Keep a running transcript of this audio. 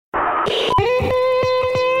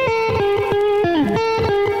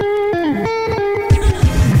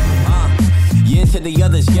To the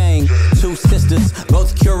other's gang, two sisters,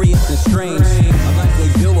 both curious and strange. A likely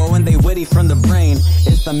duo and they witty from the brain.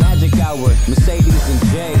 It's the magic hour, Mercedes and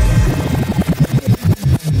Jay.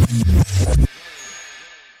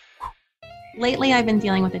 Lately, I've been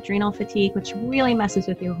dealing with adrenal fatigue, which really messes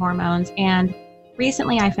with your hormones. And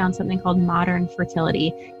recently, I found something called modern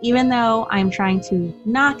fertility. Even though I'm trying to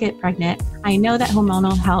not get pregnant, I know that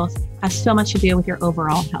hormonal health has so much to do with your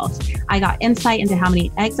overall health. I got insight into how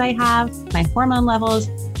many eggs I have, my hormone levels,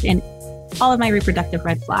 and all of my reproductive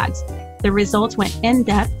red flags. The results went in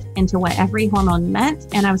depth into what every hormone meant,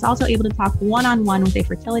 and I was also able to talk one-on-one with a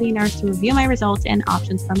fertility nurse to review my results and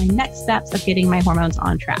options for my next steps of getting my hormones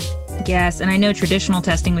on track. Yes, and I know traditional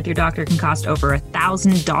testing with your doctor can cost over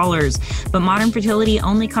 $1,000, but Modern Fertility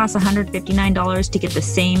only costs $159 to get the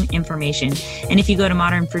same information. And if you go to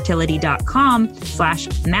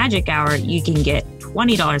modernfertility.com/magic hour, you can get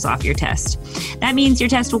 $20 off your test. That means your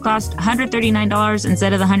test will cost $139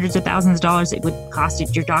 instead of the hundreds of thousands of dollars it would cost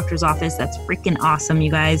at your doctor's office. That's freaking awesome, you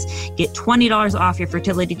guys. Get $20 off your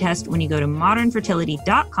fertility test when you go to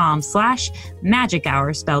modernfertility.com/magic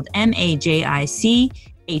hour, spelled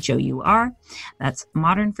MAJICHOUR. That's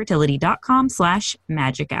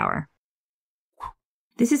modernfertility.com/magic hour.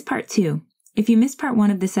 This is part 2. If you missed part 1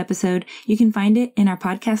 of this episode, you can find it in our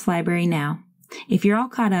podcast library now. If you're all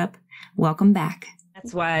caught up, welcome back.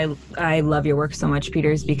 That's why I love your work so much,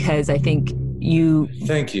 Peters, because I think you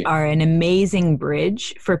are an amazing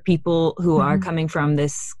bridge for people who are coming from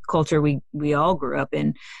this culture we all grew up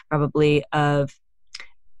in, probably, of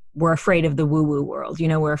we're afraid of the woo-woo world. You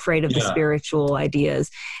know, we're afraid of the spiritual ideas.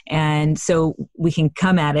 And so we can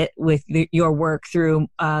come at it with your work through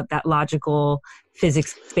that logical,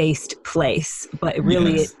 physics-based place. But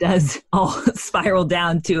really, it does all spiral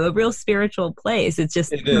down to a real spiritual place. It's just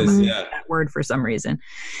that word for some reason.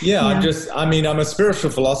 I'm a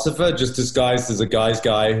spiritual philosopher just disguised as a guy's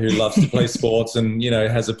guy who loves to play sports and,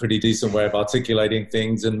 has a pretty decent way of articulating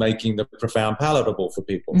things and making the profound palatable for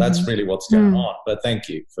people. That's really what's going on. But thank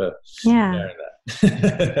you for sharing that.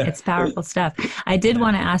 It's powerful stuff. I did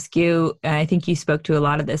want to ask you, I think you spoke to a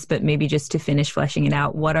lot of this, but maybe just to finish fleshing it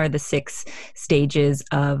out, what are the 6 stages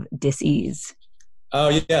of dis-ease?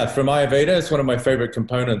 Oh, yeah. From Ayurveda, it's one of my favorite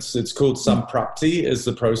components. It's called samprapti is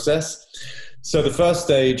the process. So the first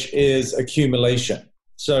stage is accumulation.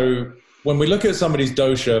 So when we look at somebody's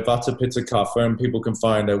dosha, vata, pitta, kapha, and people can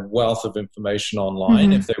find a wealth of information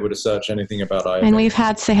online if they were to search anything about Ayurveda. And we've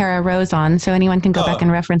had Sahara Rose on, so anyone can go back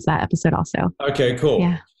and reference that episode also. Okay, cool.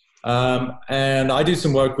 Yeah. And I do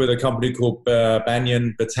some work with a company called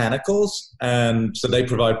Banyan Botanicals, and so they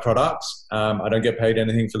provide products. I don't get paid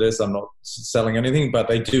anything for this. I'm not selling anything, but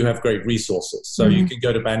they do have great resources. So you can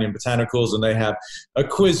go to Banyan Botanicals and they have a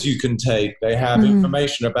quiz you can take. They have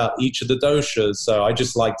information about each of the doshas. So I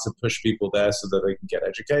just like to push people there so that they can get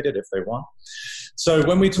educated if they want. So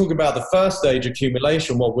when we talk about the first stage,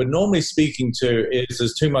 accumulation, what we're normally speaking to is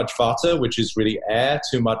there's too much vata, which is really air,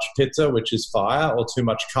 too much pitta, which is fire, or too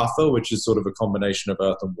much kapha, which is sort of a combination of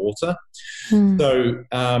earth and water. So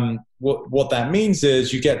what that means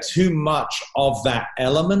is you get too much of that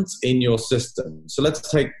element in your system. So let's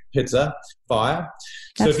take pitta, fire.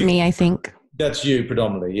 That's me, I think. That's you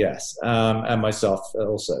predominantly, yes, and myself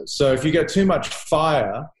also. So if you get too much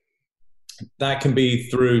fire, that can be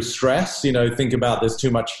through stress. Think about there's too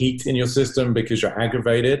much heat in your system because you're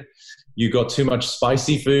aggravated. You got too much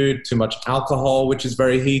spicy food, too much alcohol, which is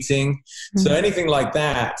very heating. So anything like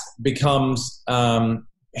that becomes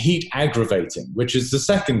heat aggravating, which is the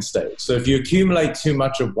second stage. So if you accumulate too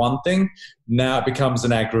much of one thing, now it becomes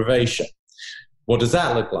an aggravation. What does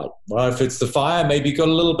that look like? Well, if it's the fire, maybe you got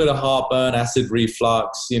a little bit of heartburn, acid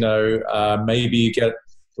reflux, maybe you get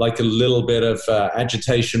like a little bit of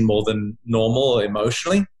agitation more than normal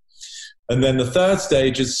emotionally. And then the third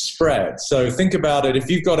stage is spread. So think about it. If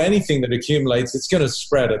you've got anything that accumulates, it's going to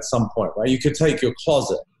spread at some point, right? You could take your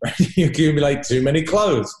closet, right? You accumulate too many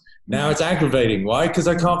clothes. Now it's aggravating. Why? Because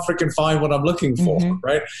I can't freaking find what I'm looking for,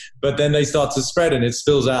 right? But then they start to spread and it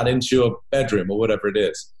spills out into your bedroom or whatever it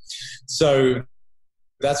is. So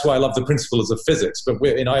that's why I love the principles of physics. But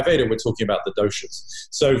in Ayurveda, we're talking about the doshas.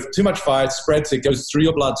 So too much fire, it spreads, it goes through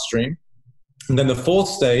your bloodstream. And then the fourth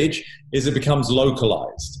stage is it becomes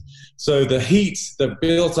localized. So the heat that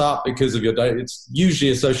built up because of your diet, it's usually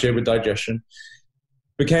associated with digestion,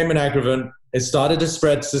 became an aggravant, it started to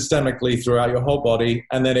spread systemically throughout your whole body,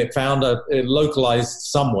 and then it localized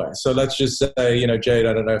somewhere. So let's just say, you know, Jade,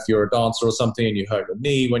 I don't know if you're a dancer or something and you hurt your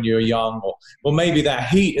knee when you were young, or maybe that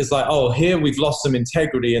heat is like, oh, here we've lost some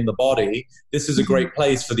integrity in the body. This is a great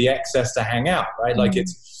place for the excess to hang out, right? Like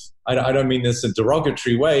I don't mean this in a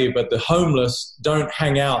derogatory way, but the homeless don't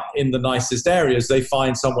hang out in the nicest areas. They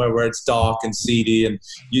find somewhere where it's dark and seedy, and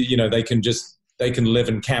you know, they can live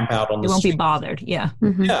and camp out on the street. They won't be bothered. Yeah.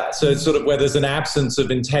 Mm-hmm. Yeah. So it's sort of where there's an absence of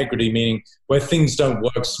integrity, meaning where things don't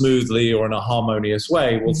work smoothly or in a harmonious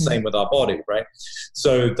way. Well, same with our body, right?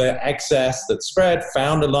 So the excess that spread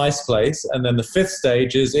found a nice place. And then the fifth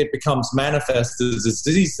stage is it becomes manifested as a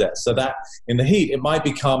disease there. So that in the heat, it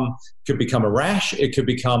could become a rash. It could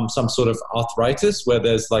become some sort of arthritis where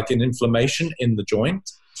there's like an inflammation in the joint.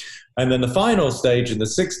 And then the final stage, in the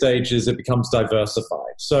sixth stage, is it becomes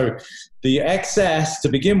diversified. So the excess, to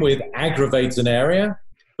begin with, aggravates an area,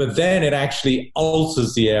 but then it actually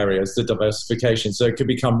alters the areas, the diversification. So it could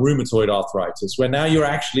become rheumatoid arthritis, where now you're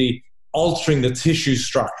actually altering the tissue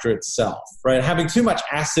structure itself, right? Having too much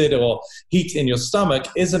acid or heat in your stomach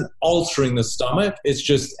isn't altering the stomach. It's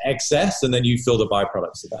just excess, and then you feel the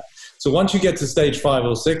byproducts of that. So once you get to stage 5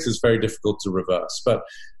 or 6, it's very difficult to reverse. But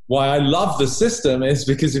why I love the system is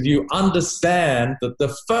because if you understand that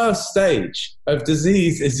the first stage of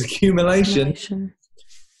disease is accumulation.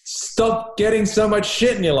 Stop getting so much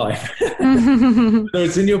shit in your life. Whether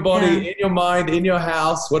it's in your body, in your mind, in your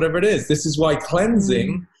house, whatever it is. This is why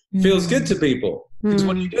cleansing feels good to people. Because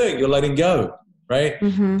what are you doing? You're letting go, right?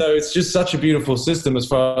 So it's just such a beautiful system as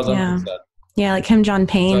far as I'm concerned. Yeah, like Kim John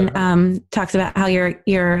Payne talks about how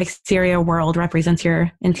your exterior world represents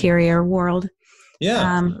your interior world.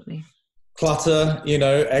 Yeah. Clutter, you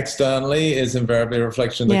know, externally is invariably a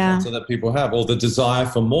reflection of the clutter that people have, or the desire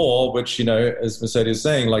for more, which, you know, as Mercedes is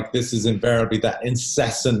saying, like this is invariably that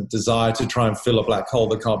incessant desire to try and fill a black hole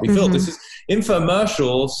that can't be filled. This is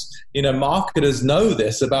infomercials, you know, marketers know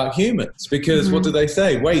this about humans because what do they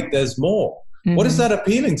say? Wait, there's more. What is that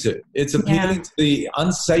appealing to? It's appealing to the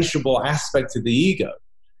unsatiable aspect of the ego,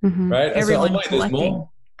 right? Everyone's wait, there's more.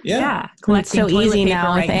 Yeah. It's so easy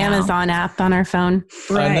now with the Amazon app on our phone.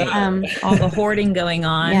 Right. All the hoarding going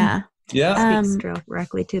on. Yeah. Speaks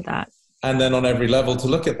directly to that. And then on every level to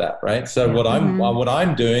look at that, right? So what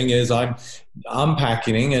I'm doing is I'm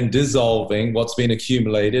unpacking and dissolving what's been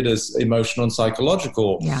accumulated as emotional and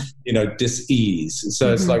psychological, you know, dis-ease.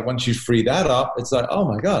 So it's like once you free that up, it's like,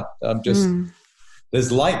 oh my God, I'm just,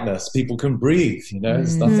 there's lightness. People can breathe, you know,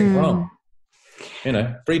 there's nothing wrong. You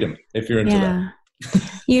know, freedom if you're into that.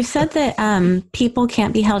 You said that people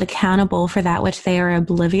can't be held accountable for that which they are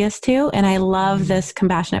oblivious to. And I love this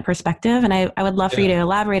compassionate perspective. And I would love for you to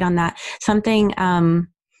elaborate on that. Something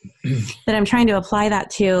that I'm trying to apply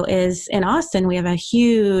that to is in Austin, we have a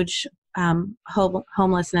huge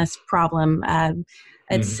homelessness problem.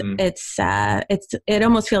 It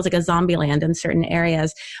almost feels like a zombie land in certain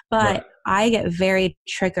areas, but I get very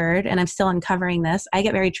triggered, and I'm still uncovering this. I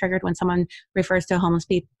get very triggered when someone refers to a homeless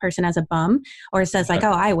person as a bum or says like,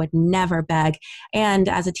 oh, I would never beg. And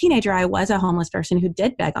as a teenager, I was a homeless person who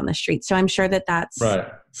did beg on the street. So I'm sure that that's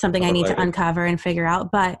something I need to uncover and figure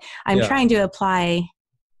out, but I'm trying to apply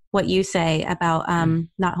what you say about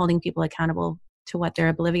not holding people accountable to what they're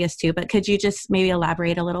oblivious to. But could you just maybe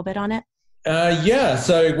elaborate a little bit on it?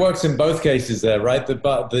 So it works in both cases there, right?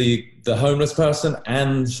 The homeless person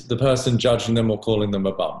and the person judging them or calling them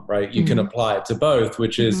a bum, right? You can apply it to both,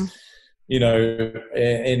 which is, you know,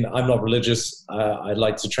 I'm not religious. I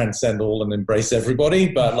like to transcend all and embrace everybody,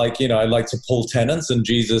 but like, you know, I like to pull tenets, and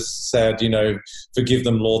Jesus said, you know, forgive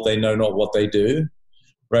them, Lord, they know not what they do.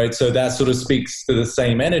 Right. So that sort of speaks to the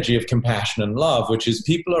same energy of compassion and love, which is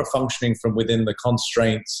people are functioning from within the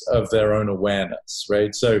constraints of their own awareness.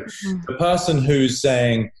 Right. So the person who's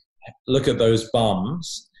saying, look at those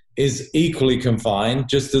bums is equally confined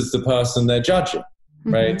just as the person they're judging.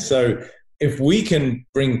 Right. So if we can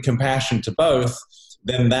bring compassion to both,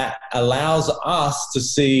 then that allows us to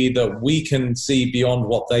see that we can see beyond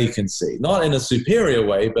what they can see. Not in a superior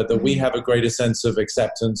way, but that we have a greater sense of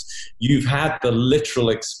acceptance. You've had the literal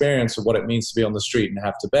experience of what it means to be on the street and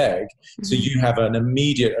have to beg. So you have an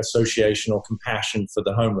immediate association or compassion for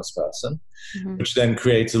the homeless person, which then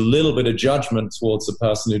creates a little bit of judgment towards the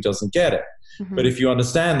person who doesn't get it. But if you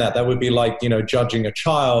understand that, that would be like, you know, judging a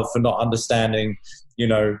child for not understanding, you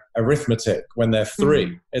know, arithmetic when they're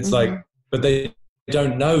 3. It's like, but they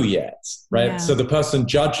don't know yet, right? So the person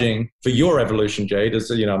judging for your evolution, Jade, as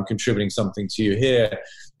you know, I'm contributing something to you here,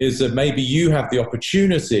 is that maybe you have the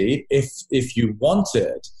opportunity, if you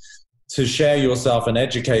wanted, to share yourself and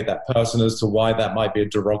educate that person as to why that might be a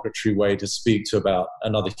derogatory way to speak to about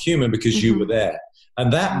another human because you were there.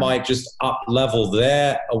 And that might just up level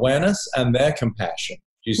their awareness and their compassion.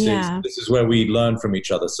 You see, this is where we learn from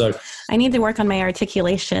each other. So I need to work on my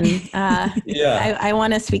articulation. I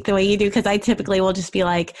want to speak the way you do, because I typically will just be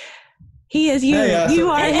like, he is you, you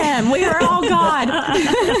are him, we are all God.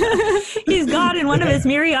 He's God in one of his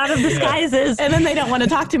myriad of disguises. And then they don't want to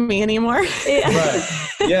talk to me anymore. Right.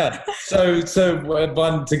 Yeah. So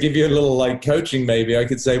one, to give you a little like coaching, maybe I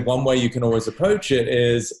could say one way you can always approach it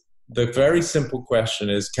is the very simple question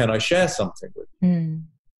is, can I share something with you?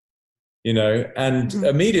 You know, and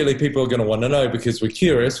immediately people are going to want to know because we're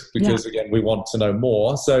curious, because again, we want to know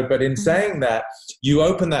more. So, but in saying that, you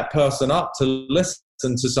open that person up to listen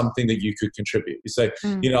to something that you could contribute. You say,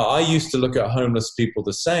 you know, I used to look at homeless people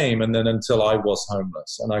the same, and then until I was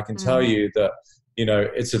homeless. And I can tell you that, you know,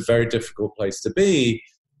 it's a very difficult place to be.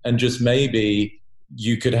 And just maybe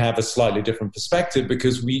you could have a slightly different perspective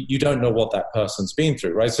because you don't know what that person's been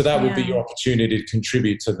through, right? So that would be your opportunity to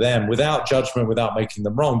contribute to them without judgment, without making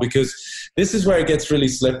them wrong, because this is where it gets really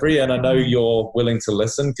slippery. And I know you're willing to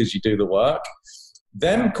listen because you do the work.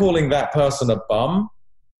 Them calling that person a bum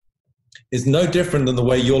is no different than the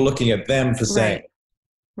way you're looking at them for saying.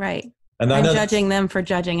 Right. And I'm judging them for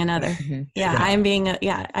judging another. I'm being,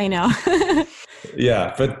 I know.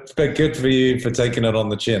 Yeah, but good for you for taking it on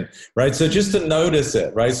the chin, right? So just to notice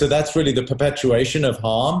it, right? So that's really the perpetuation of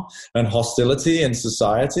harm and hostility in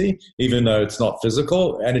society, even though it's not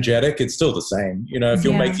physical, energetic, it's still the same. You know, if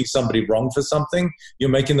you're making somebody wrong for something, you're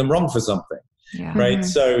making them wrong for something. Right.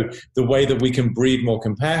 So the way that we can breed more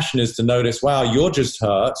compassion is to notice, wow, you're just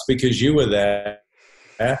hurt because you were there.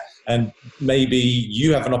 And maybe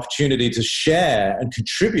you have an opportunity to share and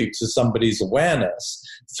contribute to somebody's awareness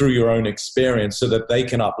through your own experience so that they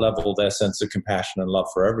can up-level their sense of compassion and love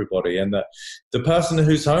for everybody. And the person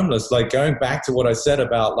who's homeless, like going back to what I said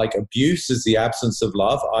about like abuse is the absence of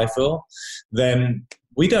love, I feel, then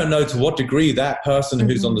we don't know to what degree that person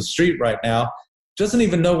who's on the street right now doesn't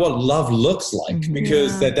even know what love looks like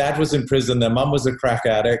because their dad was in prison, their mom was a crack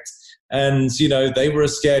addict, and, you know, they were a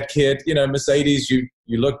scared kid. You know, Mercedes, you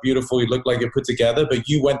look beautiful, you look like you're put together, but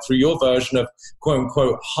you went through your version of quote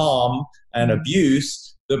unquote harm and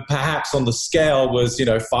abuse that perhaps on the scale was, you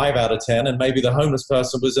know, 5 out of 10, and maybe the homeless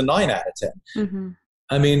person was a 9 out of 10.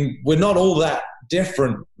 I mean, we're not all that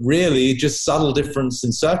different, really, just subtle difference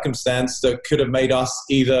in circumstance that could have made us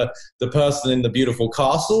either the person in the beautiful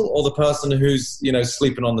castle or the person who's, you know,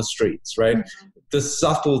 sleeping on the streets, right? The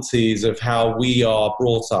subtleties of how we are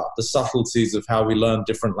brought up, the subtleties of how we learn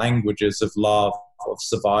different languages of love, of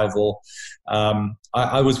survival.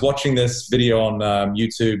 I was watching this video on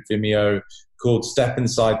YouTube, Vimeo, called Step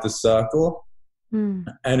Inside the Circle.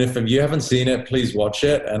 And if you haven't seen it, please watch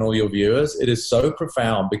it, and all your viewers. It is so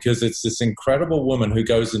profound because it's this incredible woman who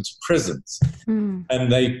goes into prisons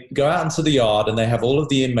and they go out into the yard and they have all of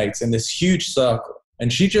the inmates in this huge circle.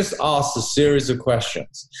 And she just asks a series of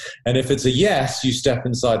questions. And if it's a yes, you step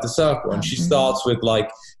inside the circle. And she starts with like,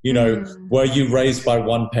 you know, were you raised by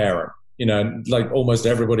one parent? You know, like almost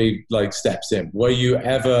everybody like steps in. Were you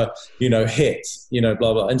ever, you know, hit? You know,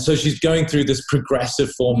 blah, blah. And so she's going through this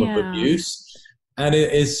progressive form of abuse. And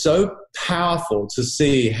it is so powerful to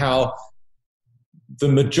see how the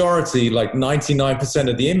majority, like 99%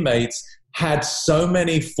 of the inmates, had so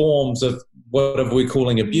many forms of what are we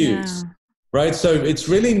calling abuse, right? So it's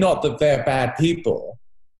really not that they're bad people,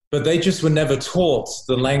 but they just were never taught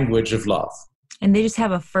the language of love. And they just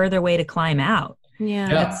have a further way to climb out. You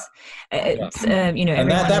know,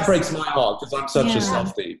 and that breaks my heart because I'm such a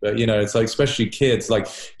softie. But, you know, it's like, especially kids, like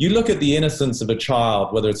you look at the innocence of a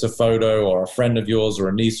child, whether it's a photo or a friend of yours or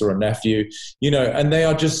a niece or a nephew, you know, and they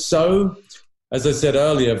are just so, as I said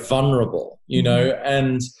earlier, vulnerable, you know,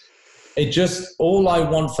 and it just, all I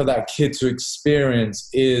want for that kid to experience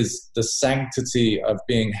is the sanctity of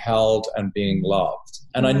being held and being loved.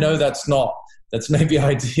 And I know that's maybe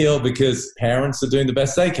ideal because parents are doing the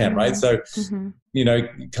best they can, right? So, you know,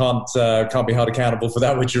 you can't be held accountable for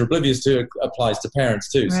that which you're oblivious to. It applies to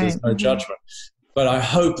parents too, so there's no judgment. But I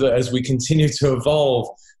hope that as we continue to evolve,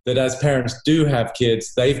 that as parents do have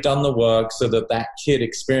kids, they've done the work so that that kid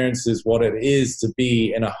experiences what it is to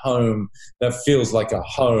be in a home that feels like a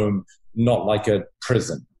home, not like a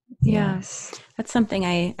prison. Yes. That's something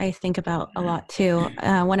I think about a lot too.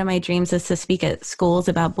 One of my dreams is to speak at schools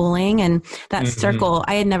about bullying, and that circle,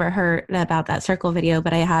 I had never heard about that circle video,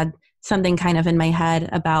 but I had something kind of in my head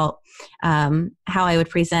about how I would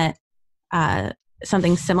present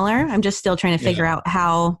something similar. I'm just still trying to figure out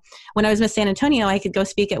how, when I was Miss San Antonio, I could go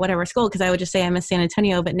speak at whatever school because I would just say I'm Miss San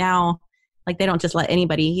Antonio, but now like they don't just let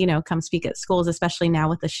anybody, you know, come speak at schools, especially now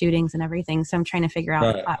with the shootings and everything. So I'm trying to figure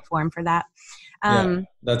out a platform for that. Yeah,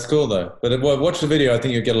 that's cool though. But watch the video. I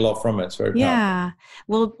think you'll get a lot from it. It's very powerful. Yeah,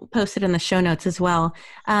 we'll post it in the show notes as well.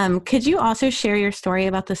 Could you also share your story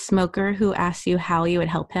about the smoker who asked you how you would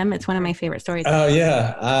help him? It's one of my favorite stories. Oh,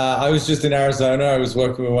 yeah. I was just in Arizona. I was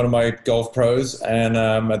working with one of my golf pros, and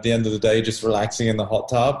at the end of the day, just relaxing in the hot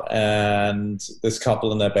tub. And this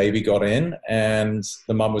couple and their baby got in, and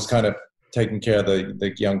the mum was kind of taking care of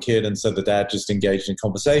the young kid. And so the dad just engaged in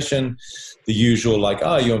conversation. The usual, like,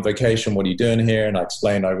 oh, you're on vacation. What are you doing here? And I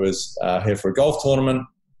explained I was here for a golf tournament.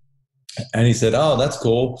 And he said, oh, that's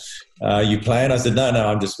cool. You playing? I said, no,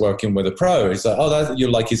 I'm just working with a pro. He's like, oh, you're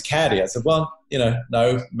like his caddy. I said, well, you know,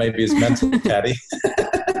 no, maybe his mental caddy.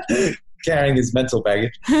 Carrying his mental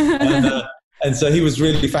baggage. And so he was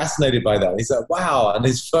really fascinated by that. He said, wow. And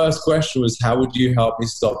his first question was, how would you help me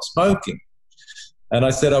stop smoking? And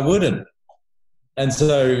I said, I wouldn't. And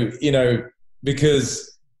so, you know,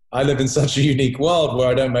 because I live in such a unique world where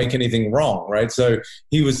I don't make anything wrong, right? So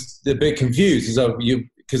he was a bit confused. He's like,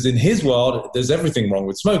 because in his world, there's everything wrong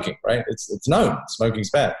with smoking, right? It's known, smoking's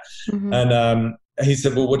bad. Mm-hmm. And he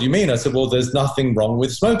said, well, what do you mean? I said, well, there's nothing wrong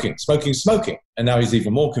with smoking. Smoking's smoking. And now he's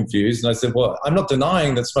even more confused. And I said, well, I'm not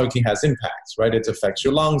denying that smoking has impacts, right? It affects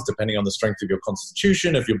your lungs depending on the strength of your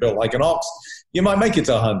constitution. If you're built like an ox, you might make it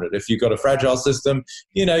to 100. If you've got a fragile system,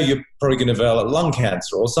 you know, you're probably going to develop lung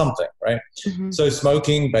cancer or something, right? Mm-hmm. So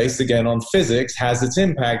smoking, based again on physics, has its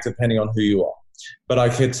impact depending on who you are. But I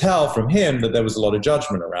could tell from him that there was a lot of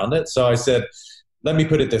judgment around it. So I said, let me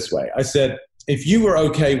put it this way. I said, if you were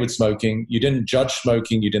okay with smoking, you didn't judge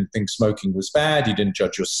smoking, you didn't think smoking was bad, you didn't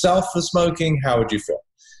judge yourself for smoking, how would you feel?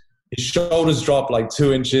 His shoulders dropped like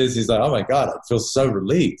 2 inches. He's like, oh my God, I feel so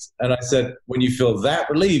relieved. And I said, when you feel that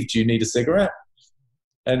relieved, do you need a cigarette?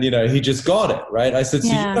 And, you know, he just got it, right? I said, so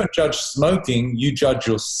you don't judge smoking, you judge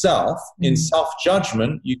yourself. Mm-hmm. In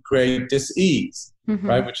self-judgment, you create dis-ease, mm-hmm.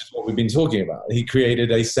 right? Which is what we've been talking about. He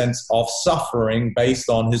created a sense of suffering based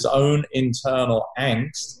on his own internal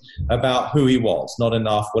angst about who he was, not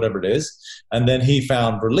enough, whatever it is. And then he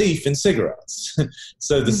found relief in cigarettes.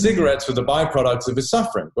 So the mm-hmm. cigarettes were the byproducts of his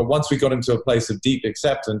suffering. But once we got him to a place of deep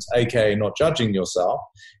acceptance, aka not judging yourself,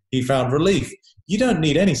 he found relief. You don't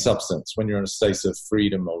need any substance when you're in a state of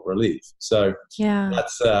freedom or relief. So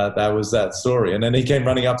that's that was that story. And then he came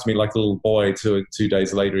running up to me like a little boy. 2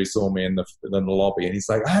 days later, he saw me in the lobby, and he's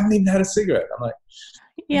like, I haven't even had a cigarette. I'm like,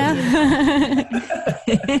 yeah.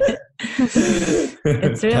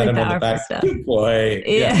 It's really powerful stuff. Good boy.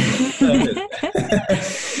 Yeah.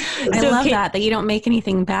 I love that you don't make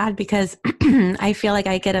anything bad, because I feel like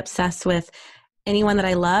I get obsessed with anyone that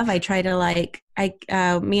I love. I try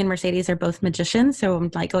to me and Mercedes are both magicians. So I'm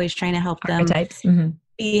like always trying to help them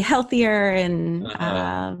be healthier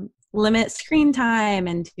and limit screen time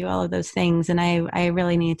and do all of those things. And I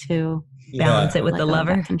really need to balance it with the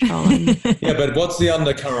lover control. Yeah, but what's the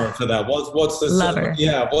undercurrent for that? What's the lover?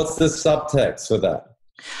 What's the subtext for that?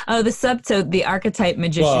 Oh, so the archetype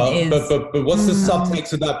magician is. But what's the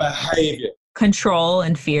subtext of that behavior? Control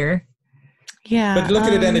and fear. Yeah. But look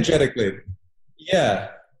at it energetically. Yeah.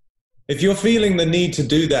 If you're feeling the need to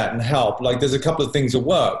do that and help, like there's a couple of things at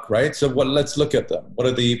work, right? So let's look at them.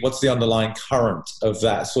 What's the underlying current of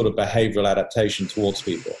that sort of behavioral adaptation towards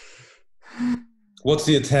people? What's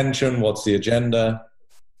the attention? What's the agenda?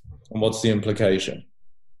 And what's the implication?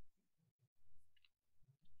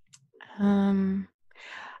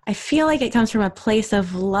 I feel like it comes from a place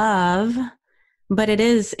of love, but it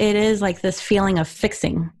is like this feeling of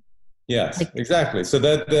fixing. Yes, exactly. So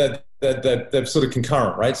they're sort of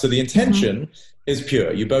concurrent, right? So the intention is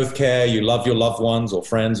pure. You both care, you love your loved ones or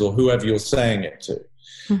friends or whoever you're saying it to.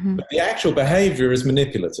 Mm-hmm. But the actual behavior is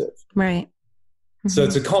manipulative. Right. Mm-hmm. So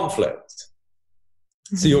it's a conflict.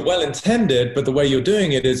 Mm-hmm. So you're well-intended, but the way you're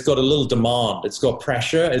doing it, it's got a little demand. It's got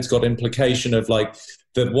pressure. It's got implication of like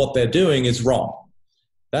that what they're doing is wrong.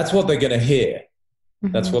 That's what they're going to hear.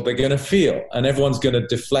 Mm-hmm. That's what they're going to feel. And everyone's going to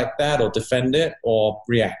deflect that or defend it or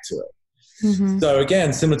react to it. Mm-hmm. So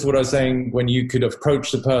again, similar to what I was saying, when you could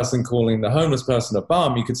approach the person calling the homeless person a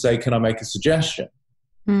bum, you could say, can I make a suggestion?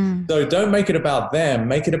 Mm. So don't make it about them,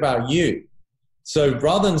 make it about you. So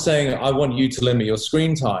rather than saying, I want you to limit your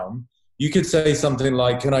screen time, you could say something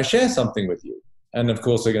like, can I share something with you? And of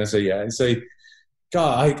course they're going to say, yeah. And say,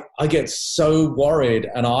 God, I get so worried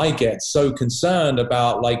and I get so concerned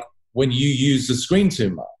about like when you use the screen too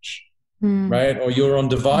much, right? Or you're on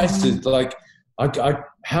devices, like,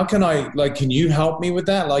 how can I, like, can you help me with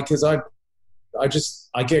that? Like, cause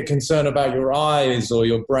I get concerned about your eyes or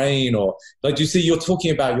your brain, or like, you see, you're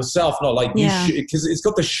talking about yourself, not like you should, because it's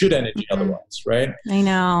got the should energy otherwise, right? I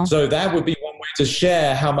know. So that would be one way to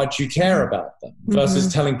share how much you care about them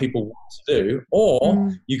versus telling people what to do.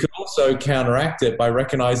 Or you could also counteract it by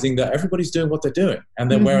recognizing that everybody's doing what they're doing and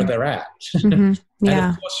then where they're at. And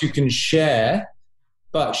of course you can share,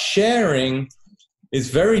 but sharing is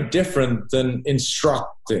very different than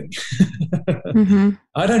instructing.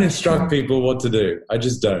 I don't instruct people what to do. I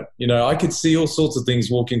just don't. You know, I could see all sorts of things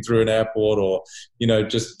walking through an airport or, you know,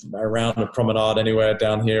 just around a promenade anywhere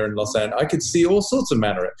down here in Los Angeles. I could see all sorts of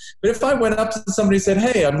manner. But if I went up to somebody and said,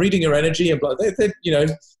 hey, I'm reading your energy, and they you know,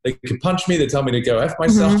 they could punch me, they tell me to go F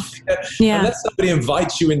myself. Unless somebody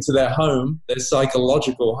invites you into their home, their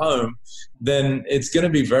psychological home, then it's going to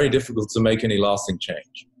be very difficult to make any lasting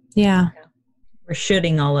change. Yeah. We're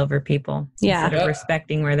shooting all over people instead of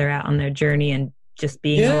respecting where they're at on their journey and just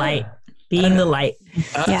being the light. The light.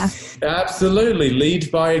 Absolutely.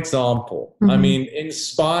 Lead by example. I mean,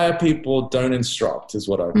 inspire people, don't instruct is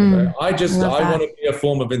what I do. I want to be a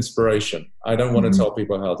form of inspiration. I don't want to tell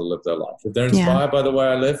people how to live their life. If they're inspired by the way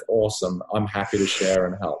I live, awesome. I'm happy to share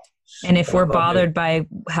and help. And if we're bothered by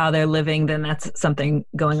how they're living, then that's something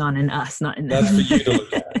going on in us, not in them. That's for you to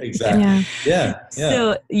look at. Exactly. Yeah.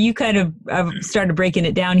 So you kind of started breaking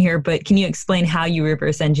it down here, but can you explain how you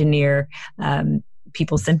reverse engineer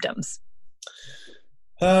people's symptoms?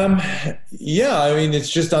 I mean,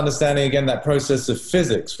 it's just understanding, again, that process of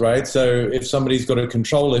physics, right? So if somebody's got a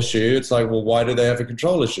control issue, it's like, well, why do they have a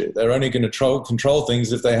control issue? They're only going to control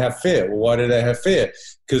things if they have fear. Well, why do they have fear?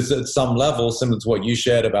 Because at some level, similar to what you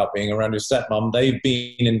shared about being around your stepmom, they've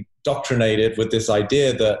been indoctrinated with this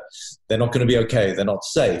idea that they're not going to be okay, they're not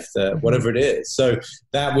safe, whatever it is. So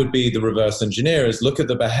that would be the reverse engineer, is look at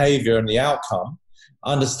the behavior and the outcome,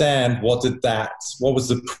 understand what was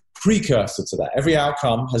the precursor to that. Every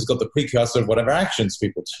outcome has got the precursor of whatever actions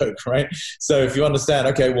people took, right? So if you understand,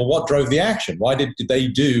 okay, well, what drove the action? Why did they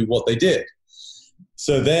do what they did?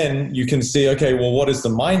 So then you can see, okay, well, what is the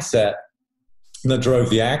mindset that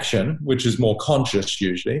drove the action, which is more conscious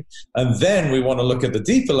usually? And then we want to look at the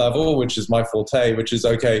deeper level, which is my forte, which is,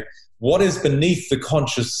 okay, what is beneath the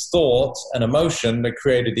conscious thought and emotion that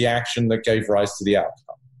created the action that gave rise to the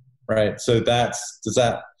outcome, right? So does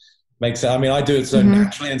that make sense? I mean, I do it so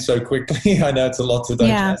naturally and so quickly. I know it's a lot to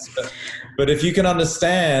digest, but if you can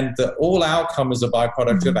understand that all outcome is a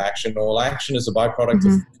byproduct of action, all action is a byproduct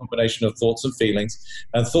of a combination of thoughts and feelings,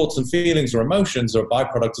 and thoughts and feelings or emotions are a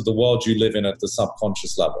byproduct of the world you live in at the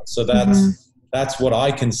subconscious level. So that's what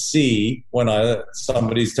I can see when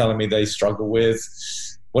somebody's telling me they struggle with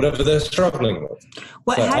whatever they're struggling with.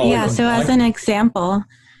 So as an example,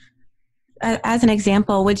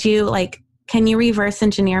 would you can you reverse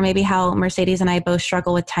engineer maybe how Mercedes and I both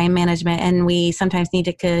struggle with time management, and we sometimes need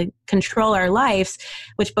to control our lives,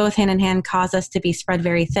 which both hand in hand cause us to be spread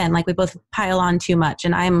very thin. Like we both pile on too much,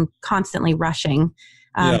 and I'm constantly rushing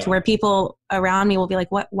to where people around me will be like,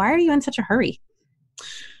 why are you in such a hurry?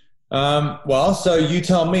 So you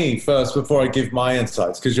tell me first before I give my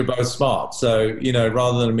insights, because you're both smart. So,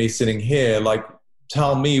 rather than me sitting here,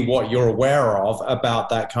 tell me what you're aware of about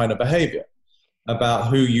that kind of behavior, about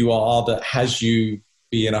who you are that has you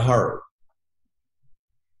be in a hurry.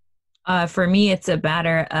 For me, it's a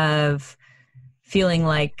matter of feeling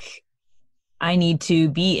like I need to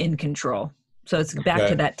be in control. So it's back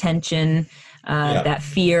to that tension, that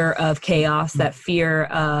fear of chaos, that fear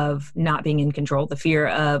of not being in control, the fear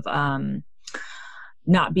of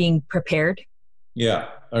not being prepared. Yeah.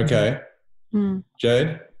 Okay.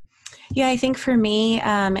 Jade? Yeah, I think for me,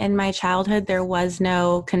 in my childhood, there was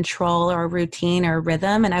no control or routine or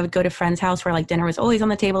rhythm. And I would go to friends' house where dinner was always on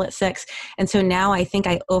the table at 6. And so now I think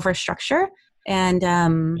I overstructure and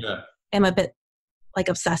am a bit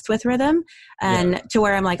obsessed with rhythm, and to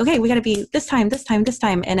where I'm like, okay, we got to be this time.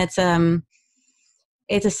 And it's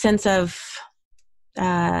a sense of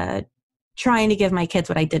trying to give my kids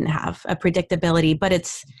what I didn't have, a predictability, but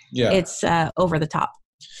it's over the top.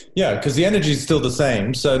 Yeah, because the energy is still the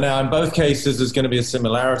same. So now in both cases, there's going to be a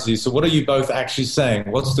similarity. So what are you both actually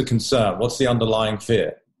saying? What's the concern? What's the underlying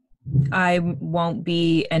fear? I won't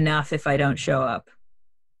be enough if I don't show up.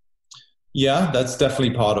 Yeah, that's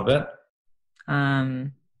definitely part of it.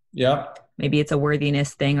 Maybe it's a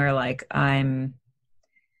worthiness thing, or I'm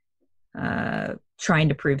trying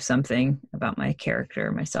to prove something about my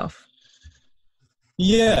character, myself.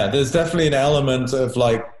 Yeah, there's definitely an element of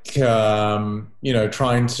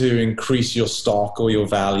trying to increase your stock or your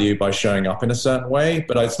value by showing up in a certain way,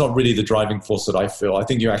 but it's not really the driving force that I feel. I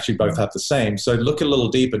think you actually both have the same. So look a little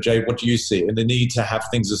deeper, Jay, what do you see in the need to have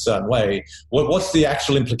things a certain way? What's the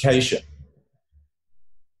actual implication?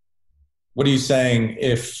 What are you saying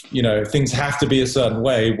if, things have to be a certain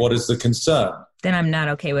way? What is the concern? Then I'm not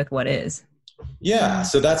okay with what is. Yeah,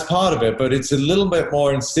 so that's part of it, but it's a little bit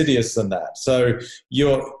more insidious than that. So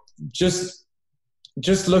you're just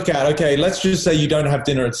look at, okay, let's just say you don't have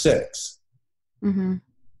dinner at 6. Mm-hmm.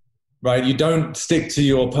 Right? You don't stick to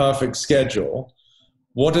your perfect schedule.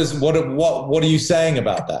 What are you saying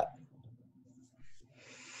about that?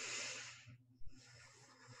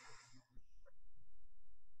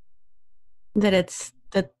 That it's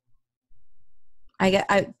that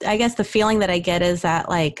I guess the feeling that I get is that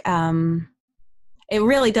like it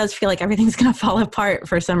really does feel like everything's going to fall apart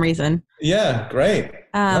for some reason. Yeah, great.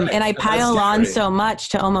 Right. And I pile on so much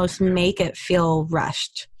to almost make it feel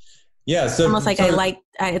rushed. Yeah, so almost like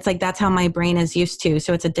it's like that's how my brain is used to,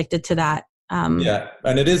 so it's addicted to that. Yeah,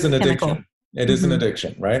 and it is an chemical. addiction. It is an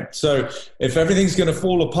addiction, right? So if everything's going to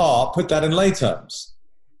fall apart, put that in lay terms.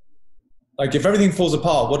 Like if everything falls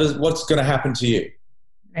apart, what's going to happen to you?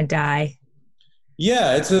 I die.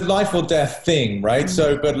 Yeah, it's a life or death thing, right?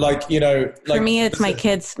 So, but for me, it's my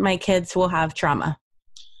kids. My kids will have trauma.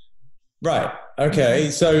 Right.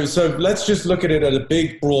 Okay. So let's just look at it at a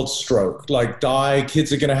big, broad stroke. Like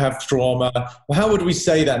kids are going to have trauma. Well, how would we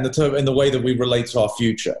say that in the way that we relate to our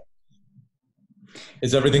future?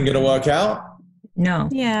 Is everything going to work out? No.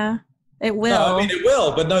 Yeah, it will. No, I mean, it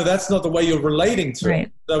will, but no, that's not the way you're relating to right.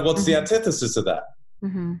 it. So what's the antithesis of that?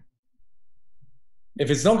 Mm-hmm. If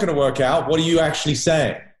it's not going to work out, what are you actually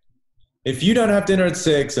saying? If you don't have dinner at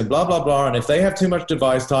 6 and blah, blah, blah, and if they have too much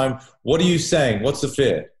device time, what are you saying? What's the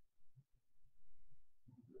fear?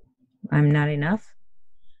 I'm not enough.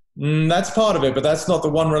 That's part of it, but that's not the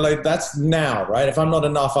one related. That's now, right? If I'm not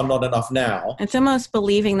enough now. It's almost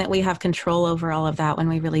believing that we have control over all of that when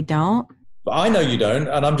we really don't. But I know you don't,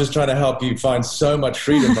 and I'm just trying to help you find so much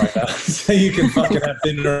freedom right now. So you can fucking have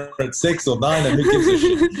dinner at 6 or 9 and who gives a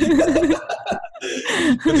shit?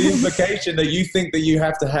 But the implication that you think that you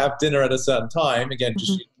have to have dinner at a certain time, again,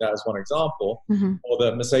 just using that as one example, or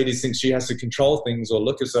that Mercedes thinks she has to control things or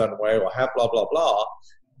look a certain way or have blah, blah, blah.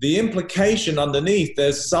 The implication underneath,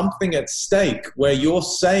 there's something at stake where you're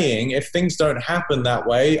saying, if things don't happen that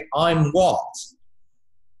way, I'm what?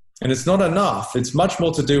 And it's not enough. It's much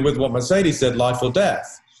more to do with what Mercedes said, life or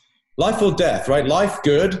death. Life or death, right? Life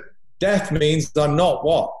good. Death means I'm not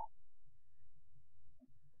what?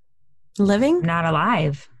 Living? Not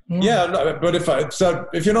alive. Yeah, no, but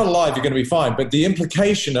if you're not alive, you're going to be fine. But the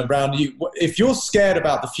implication around you, if you're scared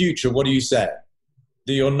about the future, what do you say?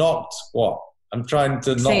 That you're not what? I'm trying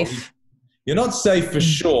to not. Safe. You're not safe for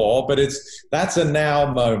sure, but that's a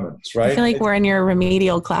now moment, right? I feel like we're in your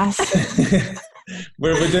remedial class.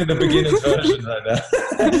 We're doing the beginner's version right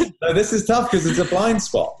now. No, this is tough because it's a blind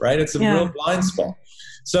spot, right? It's a real blind spot.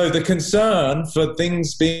 So the concern for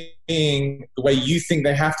things being the way you think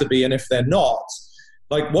they have to be, and if they're not,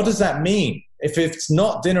 like, what does that mean? If it's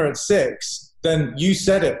not dinner at 6, then you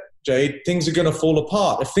said it, Jade, things are going to fall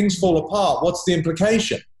apart. If things fall apart, what's the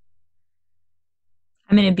implication?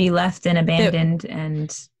 I'm going to be left and abandoned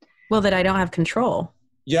and... Well, that I don't have control.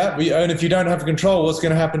 Yeah, and if you don't have control, what's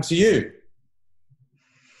going to happen to you?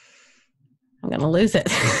 I'm going to lose it.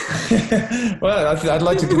 Well, I'd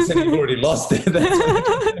like to consider you've already lost it.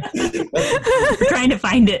 We're trying to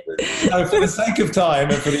find it. No, for the sake of time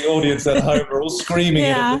and for the audience at home, we're all screaming.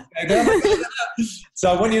 Yeah.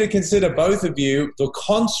 So I want you to consider, both of you, the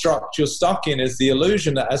construct you're stuck in is the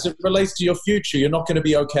illusion that as it relates to your future, you're not going to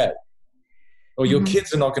be okay. Or your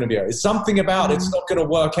kids are not going to be okay. It's something about it's not going to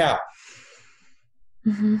work out.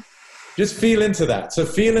 Just feel into that. So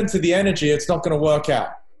feel into the energy, it's not going to work out.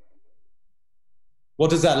 What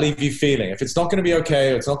does that leave you feeling? If it's not going to be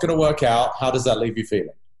okay, or it's not going to work out, how does that leave you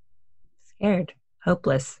feeling? Scared.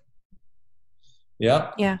 Hopeless. Yeah?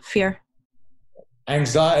 Yeah, fear.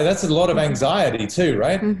 Anxiety. That's a lot of anxiety too,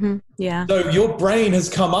 right? Yeah. So your brain has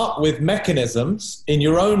come up with mechanisms in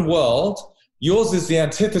your own world. Yours is the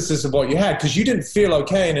antithesis of what you had because you didn't feel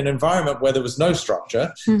okay in an environment where there was no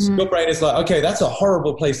structure. So your brain is like, okay, that's a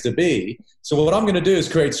horrible place to be. So what I'm going to do is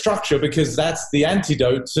create structure because that's the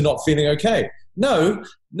antidote to not feeling okay. No,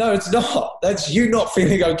 it's not. That's you not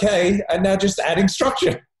feeling okay and now just adding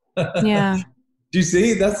structure. Yeah. Do you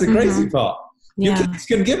see? That's the crazy part. Your kids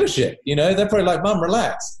can give a shit. They're probably like, Mum,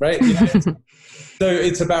 relax, right? So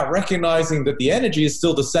it's about recognizing that the energy is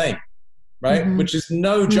still the same. Right? Which is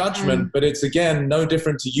no judgment, but it's, again, no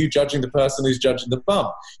different to you judging the person who's judging the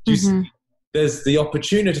bum. Do you see? There's the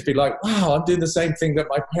opportunity to be like, wow, I'm doing the same thing that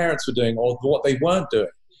my parents were doing or what they weren't doing.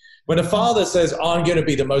 When a father says, I'm going to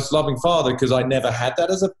be the most loving father because I never had that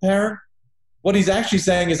as a parent, what he's actually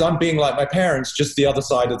saying is I'm being like my parents, just the other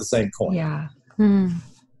side of the same coin. Yeah.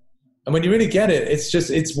 And when you really get it,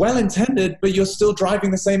 it's well intended, but you're still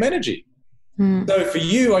driving the same energy. So for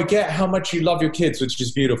you, I get how much you love your kids, which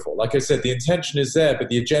is beautiful. Like I said, the intention is there, but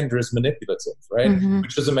the agenda is manipulative, right?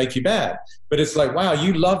 Which doesn't make you bad. But it's like, wow,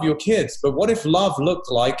 you love your kids. But what if love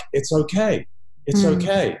looked like it's okay? It's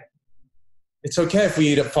okay. It's okay if we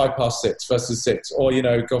eat at 6:05 versus 6, or,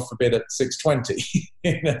 God forbid, at 6:20.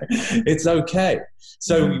 It's okay.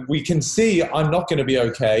 So we can see I'm not going to be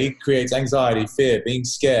okay creates anxiety, fear, being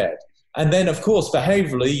scared. And then, of course,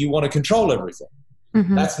 behaviorally, you want to control everything.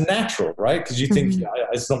 That's natural, right? Because you think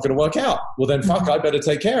it's not going to work out. Well, then I better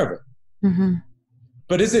take care of it.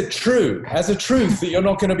 But is it true, as a truth, that you're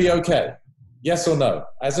not going to be okay? Yes or no?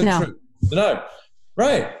 As a truth? No.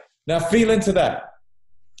 Right. Now feel into that.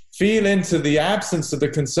 Feel into the absence of the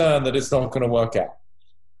concern that it's not going to work out.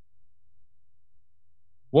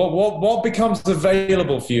 What becomes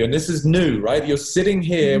available for you? And this is new, right? You're sitting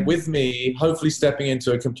here with me, hopefully stepping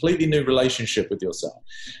into a completely new relationship with yourself.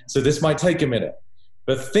 So this might take a minute.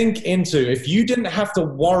 But think into, if you didn't have to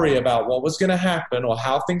worry about what was going to happen or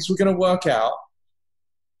how things were going to work out,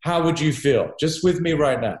 how would you feel? Just with me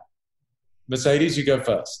right now. Mercedes, you go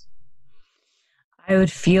first. I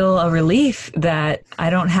would feel a relief that I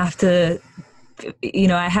don't have to,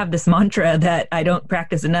 I have this mantra that I don't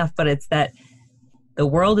practice enough, but it's that the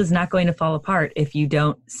world is not going to fall apart if you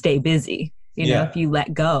don't stay busy, if you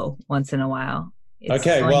let go once in a while.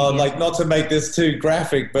 Okay, well, not to make this too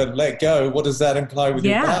graphic, but let go, what does that imply with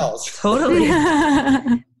your bowels? Totally.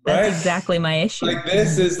 That's right? exactly my issue.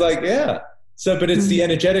 This is So, but it's the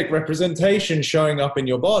energetic representation showing up in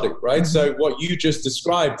your body, right? So what you just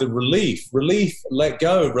described, the relief, let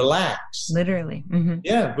go, relax. Literally.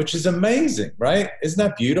 Yeah, which is amazing, right? Isn't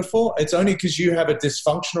that beautiful? It's only because you have a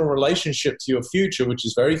dysfunctional relationship to your future, which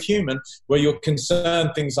is very human, where you're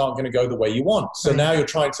concerned things aren't going to go the way you want. So now you're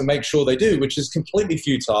trying to make sure they do, which is completely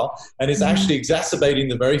futile and is actually exacerbating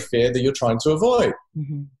the very fear that you're trying to avoid.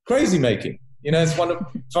 Crazy making. It's one of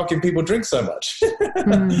fucking people drink so much.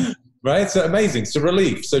 Right? So amazing. So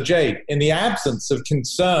relief. So Jade, in the absence of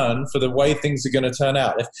concern for the way things are going to turn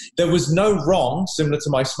out, if there was no wrong, similar to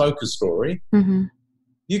my smoker story,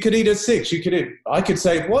 you could eat at 6. I could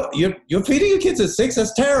say, what? You're feeding your kids at 6?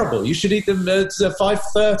 That's terrible. You should eat them at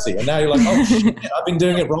 5:30. And now you're like, oh shit, I've been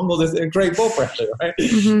doing it wrong. Well, there's a great blood pressure, right?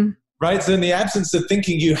 Right? So in the absence of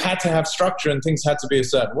thinking you had to have structure and things had to be a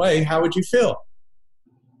certain way, how would you feel?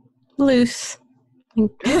 Loose. And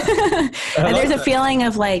there's a feeling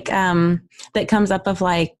of that comes up of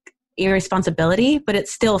irresponsibility, but it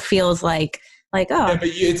still feels like oh. Yeah, but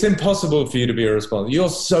it's impossible for you to be irresponsible. You're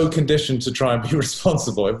so conditioned to try and be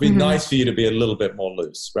responsible. It'd be nice for you to be a little bit more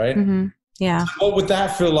loose, right? Yeah. So what would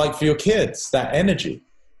that feel like for your kids, that energy?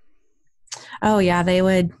 Oh yeah, they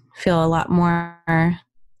would feel a lot more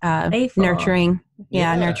nurturing.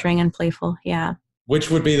 Yeah, nurturing and playful. Yeah. Which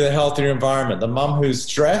would be the healthier environment? The mum who's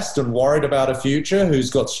stressed and worried about a future, who's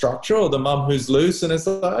got structure, or the mum who's loose and it's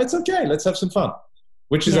like, it's okay, let's have some fun.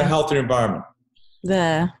 Which is a healthier environment?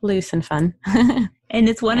 The loose and fun. And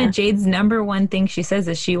it's one of Jade's number one things she says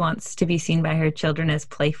is she wants to be seen by her children as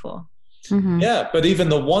playful. Yeah, but even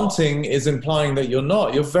the wanting is implying that you're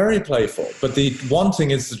not. You're very playful. But the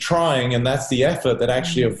wanting is the trying, and that's the effort that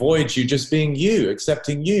actually avoids you just being you,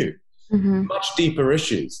 accepting you. Much deeper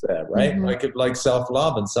issues there, right? Like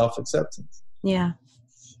self-love and self-acceptance. Yeah.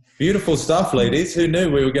 Beautiful stuff, ladies. Who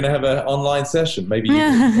knew we were going to have an online session? Maybe you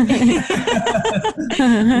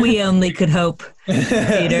We only could hope,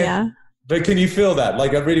 Peter. Yeah. But can you feel that? I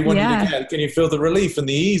really want you to get, can you feel the relief and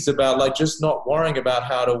the ease about just not worrying about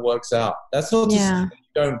how it all works out? That's not to say that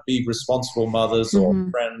you don't be responsible mothers or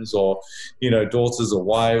friends or, daughters or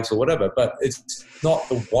wives or whatever, but it's not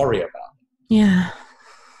the worry about. Yeah.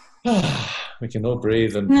 We can all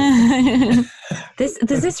breathe. And Does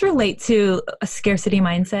this relate to a scarcity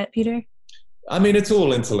mindset, Peter? I mean, it's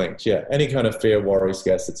all interlinked. Yeah, any kind of fear, worry,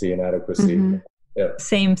 scarcity, inadequacy. Yeah.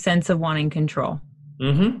 Same sense of wanting control.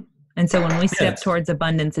 And so when we step towards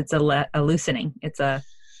abundance, it's a loosening. It's a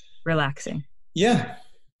relaxing. Yeah,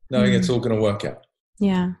 knowing it's all going to work out.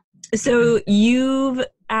 Yeah. So you've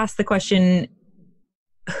asked the question,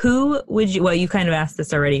 who would you? Well, you kind of asked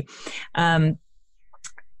this already.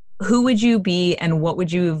 Who would you be and what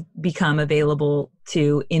would you become available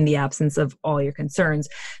to in the absence of all your concerns?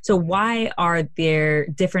 So why are there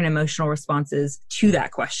different emotional responses to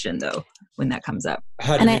that question, though, when that comes up?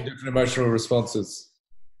 How do you mean different emotional responses?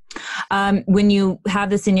 When you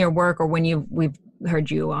have this in your work or when we've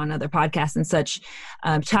heard you on other podcasts and such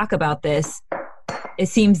talk about this, it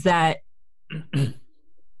seems that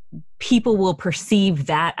people will perceive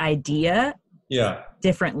that idea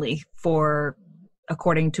differently for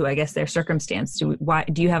according to, I guess, their circumstance.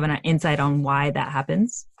 Do you have an insight on why that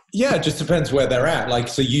happens? Yeah, it just depends where they're at. Like,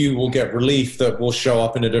 so you will get relief that will show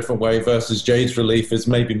up in a different way versus Jade's relief is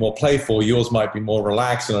maybe more playful. Yours might be more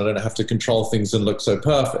relaxed and I don't have to control things and look so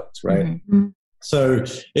perfect, right? Mm-hmm. So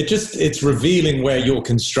it's revealing where you're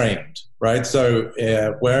constrained, right? So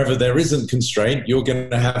wherever there isn't constraint, you're going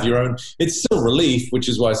to have your own. It's still relief, which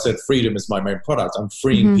is why I said freedom is my main product. I'm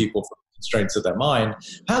freeing people from constraints of their mind.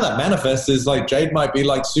 How that manifests is like Jade might be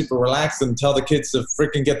like super relaxed and tell the kids to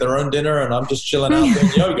freaking get their own dinner and I'm just chilling out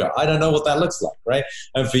doing yoga. I don't know what that looks like, right?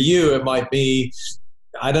 And for you, it might be,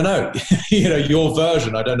 I don't know, your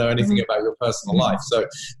version. I don't know anything about your personal life. So,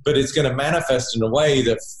 but it's going to manifest in a way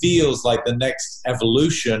that feels like the next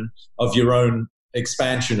evolution of your own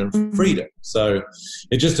expansion and freedom. So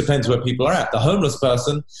it just depends where people are at. The homeless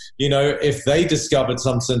person, if they discovered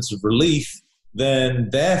some sense of relief, then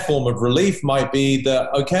their form of relief might be that,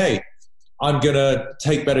 okay, I'm going to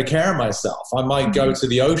take better care of myself. I might go to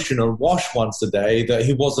the ocean and wash once a day that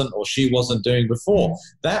he wasn't or she wasn't doing before.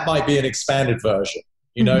 That might be an expanded version,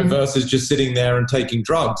 versus just sitting there and taking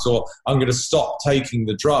drugs, or I'm going to stop taking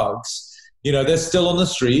the drugs. They're still on the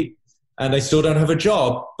street and they still don't have a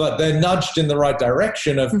job, but they're nudged in the right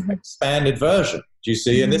direction of expanded version. Do you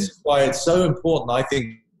see? And this is why it's so important, I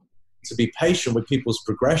think, to be patient with people's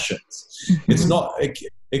progressions. It's not,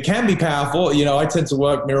 it can be powerful. I tend to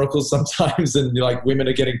work miracles sometimes, and like women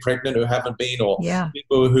are getting pregnant who haven't been, or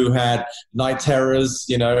people who had night terrors,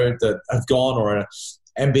 that have gone, or an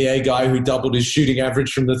NBA guy who doubled his shooting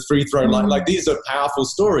average from the free throw line. Like, these are powerful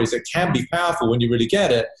stories. It can be powerful when you really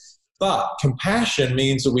get it. But compassion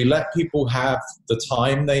means that we let people have the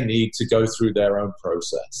time they need to go through their own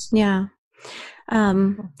process. Yeah.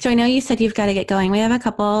 So I know you said you've got to get going. We have a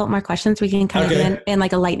couple more questions. We can kind of get in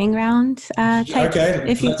like a lightning round type. Okay.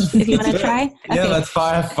 If you want to try. Yeah, let's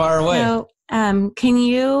fire away. So can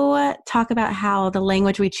you talk about how the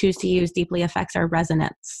language we choose to use deeply affects our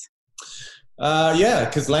resonance? Yeah,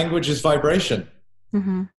 because language is vibration.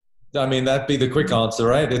 I mean, that'd be the quick answer,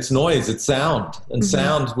 right? It's noise, it's sound. And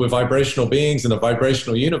sound, we're vibrational beings in a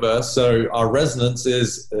vibrational universe. So our resonance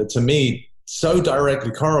is, to me, so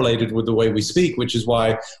directly correlated with the way we speak, which is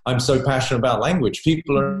why I'm so passionate about language.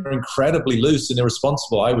 People are incredibly loose and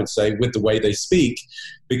irresponsible, I would say, with the way they speak,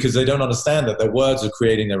 because they don't understand that their words are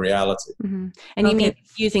creating their reality. And you mean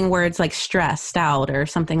using words like stressed out or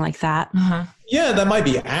something like that? Yeah, that might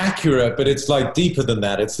be accurate, but it's like deeper than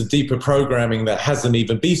that. It's the deeper programming that hasn't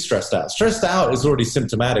even been stressed out. Stressed out is already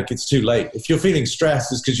symptomatic. It's too late. If you're feeling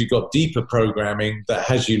stressed, it's because you've got deeper programming that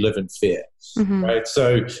has you live in fear. Right?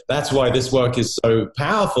 So that's why this work is so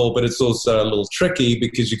powerful, but it's also a little tricky,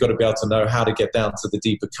 because you've got to be able to know how to get down to the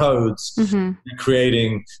deeper codes,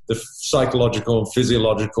 creating the psychological and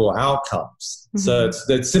physiological outcomes. So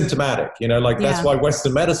it's symptomatic, that's why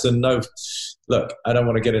Western medicine, look, I don't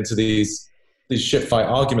want to get into these shit fight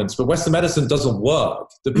arguments, but Western medicine doesn't work.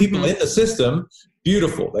 The people in the system,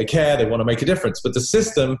 beautiful, they care, they want to make a difference, but the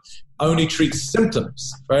system only treats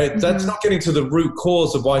symptoms, right? That's not getting to the root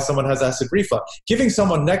cause of why someone has acid reflux. Giving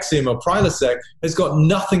someone Nexium or Prilosec has got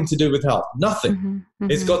nothing to do with health, nothing.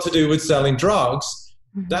 It's got to do with selling drugs.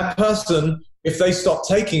 That person, if they stop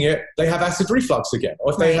taking it, they have acid reflux again.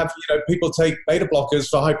 Or if they have, people take beta blockers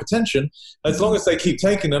for hypertension, as long as they keep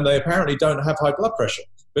taking them, they apparently don't have high blood pressure.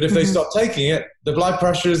 But if they stop taking it, the blood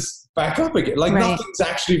pressure's back up again. Like nothing's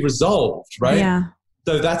actually resolved, right? Yeah.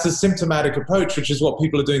 So that's a symptomatic approach, which is what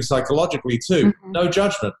people are doing psychologically too. No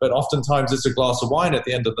judgment, but oftentimes it's a glass of wine at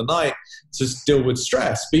the end of the night to deal with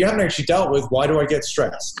stress. But you haven't actually dealt with, why do I get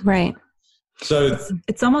stressed? Right. So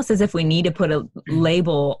it's almost as if we need to put a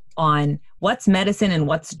label on what's medicine and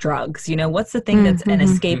what's drugs. What's the thing that's an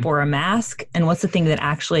escape or a mask, and what's the thing that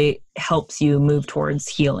actually helps you move towards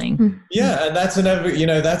healing? Yeah, and that's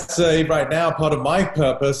right now part of my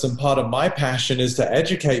purpose and part of my passion is to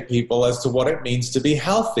educate people as to what it means to be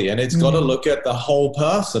healthy. And it's got to look at the whole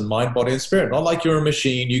person, mind, body, and spirit. Not like you're a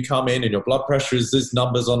machine. You come in and your blood pressure is this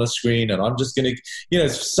numbers on a screen, and I'm just going to,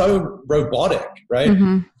 it's so robotic, right?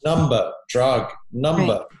 Number, drug,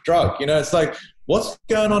 drug. It's like, what's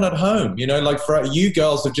going on at home? Like for you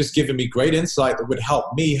girls have just given me great insight that would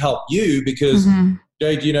help me help you, because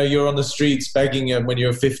Jade, you're on the streets begging when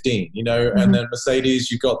you're 15, and then Mercedes,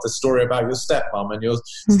 you got the story about your stepmom and your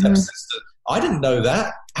stepsister. I didn't know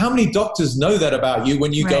that. How many doctors know that about you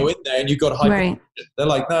when you go in there and you've got hypertension? They're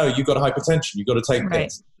like, no, you've got hypertension. You've got to take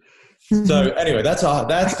this. So anyway, that's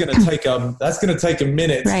going to take a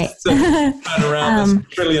minute to turn around this $1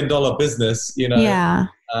 trillion business, Yeah.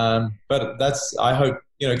 But I hope,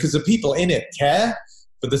 because the people in it care.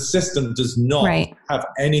 but the system does not have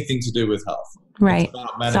anything to do with health. Right. It's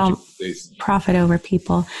about managing disease. Profit over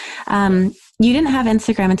people. You didn't have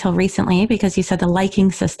Instagram until recently because you said the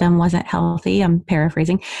liking system wasn't healthy. I'm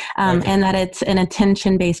paraphrasing. And that it's an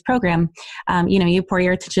attention-based program. You pour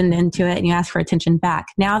your attention into it and you ask for attention back.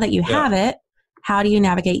 Now that you have it, how do you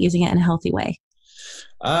navigate using it in a healthy way?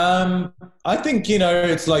 I think,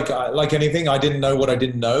 it's like anything, I didn't know what I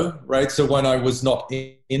didn't know, right? So when I was not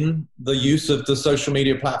in the use of the social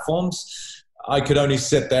media platforms, I could only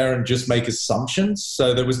sit there and just make assumptions.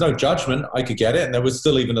 So there was no judgment. I could get it. And there was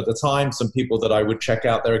still, even at the time, some people that I would check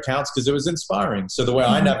out their accounts because it was inspiring. So the way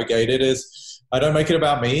I navigate it is I don't make it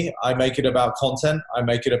about me. I make it about content. I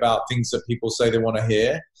make it about things that people say they want to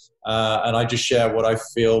hear. And I just share what I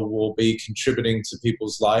feel will be contributing to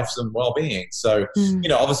people's lives and well-being. So,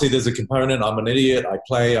 obviously there's a component. I'm an idiot. I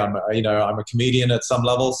play. I'm a comedian at some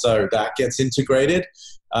level. So that gets integrated.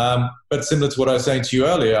 But similar to what I was saying to you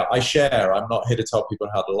earlier, I share. I'm not here to tell people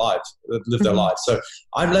how to live their lives. So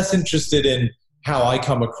I'm less interested in how I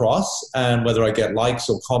come across and whether I get likes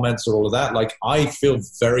or comments or all of that. Like, I feel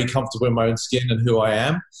very comfortable in my own skin and who I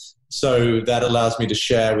am. So that allows me to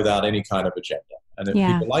share without any kind of agenda. And if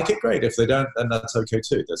people like it, great. If they don't, then that's okay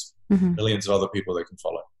too. There's millions of other people they can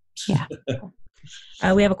follow. Yeah.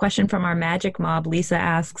 We have a question from our magic mob. Lisa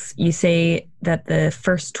asks, you say that the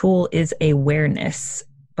first tool is awareness,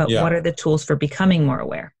 but what are the tools for becoming more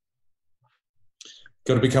aware?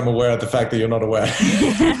 Got to become aware of the fact that you're not aware.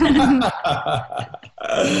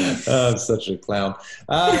 I'm such a clown.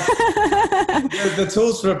 The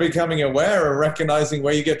tools for becoming aware are recognizing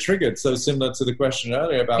where you get triggered. So similar to the question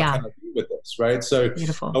earlier about can I deal with this, right? So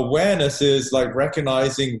awareness is like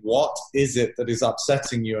recognizing what is it that is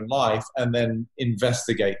upsetting you in life and then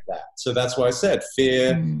investigate that. So that's why I said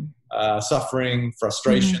fear, suffering,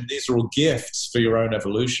 frustration. These are all gifts for your own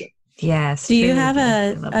evolution. Yes. Do you have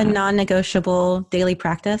a non-negotiable daily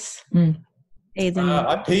practice?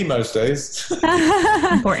 I pee most days.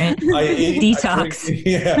 Important. I eat.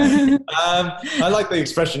 Detox. I like the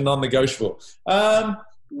expression non-negotiable.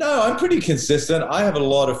 No, I'm pretty consistent. I have a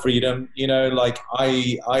lot of freedom.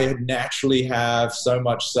 I naturally have so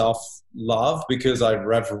much self-love because I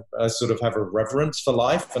sort of have a reverence for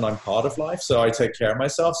life and I'm part of life. So I take care of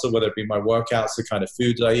myself. So whether it be my workouts, the kind of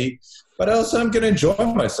foods I eat, but also I'm going to enjoy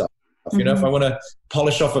myself. If I want to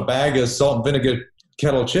polish off a bag of salt and vinegar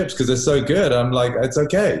kettle chips because they're so good, I'm like, it's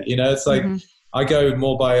okay. It's like I go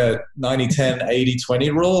more by a 90-10,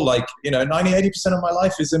 80-20 rule. Like, 90-80% of my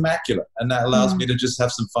life is immaculate. And that allows me to just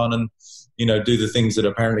have some fun and, do the things that are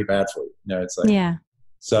apparently bad for you. It's like,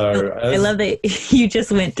 so I love that you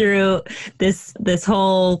just went through this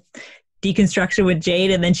whole deconstruction with Jade,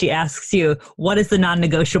 and then she asks you, what is the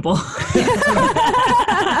non-negotiable?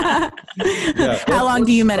 How long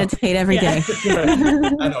do you meditate every day?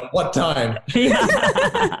 And at what time?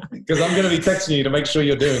 Because I'm going to be texting you to make sure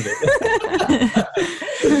you're doing it.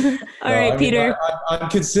 All right, Peter. I'm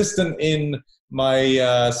consistent in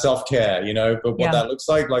my self-care, but what that looks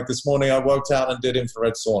like this morning I worked out and did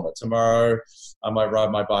infrared sauna. Tomorrow I might ride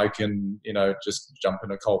my bike and, just jump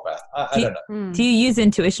in a cold bath. I don't know. Do you use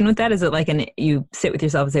intuition with that? Is it like you sit with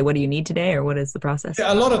yourself and say, what do you need today? Or what is the process?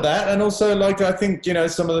 Yeah, a lot of that. And also I think,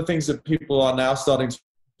 some of the things that people are now starting to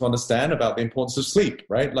understand about the importance of sleep,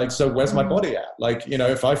 right? So where's my body at?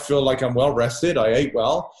 If I feel like I'm well rested, I ate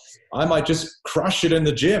well, I might just crush it in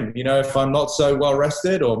the gym. If I'm not so well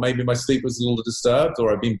rested, or maybe my sleep was a little disturbed,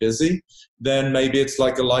 or I've been busy, then maybe it's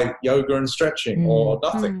like a light yoga and stretching or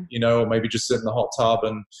nothing, or maybe just sit in the hot tub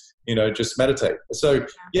and, just meditate. So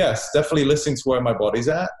yes, definitely listening to where my body's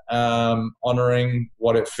at, honoring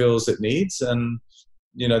what it feels it needs. And,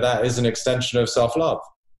 that is an extension of self-love.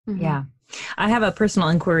 Yeah. I have a personal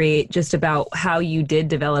inquiry just about how you did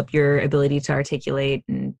develop your ability to articulate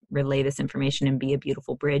and relay this information and be a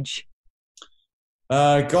beautiful bridge.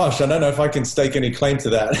 Gosh, I don't know if I can stake any claim to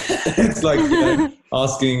that. It's like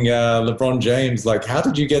asking LeBron James, how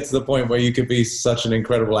did you get to the point where you could be such an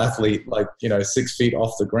incredible athlete, 6 feet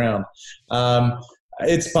off the ground?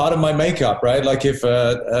 It's part of my makeup, right? If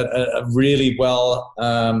a really well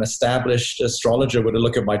established astrologer were to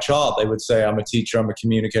look at my chart, they would say I'm a teacher, I'm a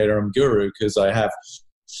communicator, I'm a guru, because I have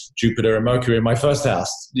Jupiter and Mercury in my first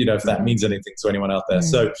house, if that means anything to anyone out there.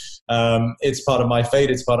 So it's part of my fate,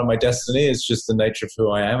 it's part of my destiny, it's just the nature of who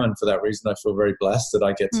I am. And for that reason, I feel very blessed that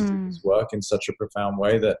I get to do this work in such a profound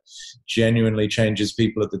way that genuinely changes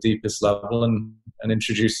people at the deepest level and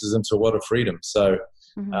introduces them to a world of freedom. So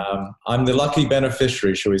I'm the lucky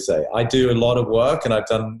beneficiary, shall we say. I do a lot of work and I've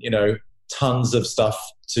done, tons of stuff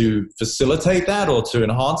to facilitate that or to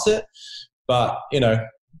enhance it. But,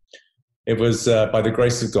 it was by the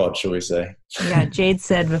grace of God, shall we say. Yeah, Jade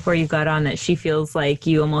said before you got on that she feels like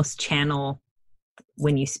you almost channel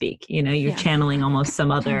when you speak. You're channeling almost some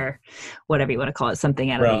other, whatever you want to call it, something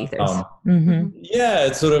out of the ethers. Yeah,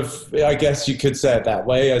 it's sort of, I guess you could say it that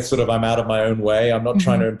way. I'm out of my own way. I'm not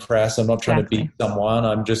trying to impress. I'm not trying to beat someone.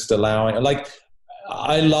 I'm just allowing,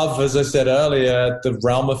 I love, as I said earlier, the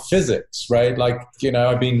realm of physics, right?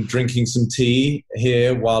 I've been drinking some tea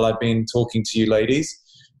here while I've been talking to you ladies.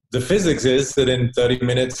 The physics is that in 30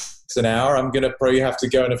 minutes, an hour, I'm going to probably have to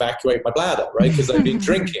go and evacuate my bladder, right? Because I've been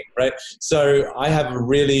drinking, right? So I have a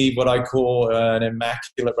really, what I call an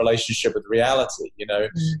immaculate relationship with reality,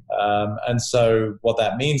 and so what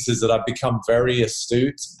that means is that I've become very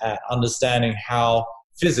astute at understanding how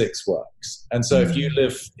physics works. And so if you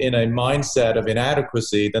live in a mindset of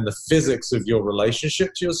inadequacy, then the physics of your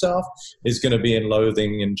relationship to yourself is going to be in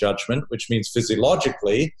loathing and judgment, which means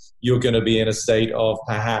physiologically you're going to be in a state of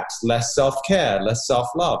perhaps less self-care, less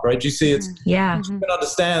self-love, right? You see, it's, you can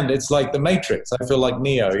understand, it's like the Matrix. I feel like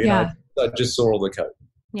Neo, I just saw all the code.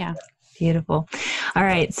 Yeah. Beautiful. All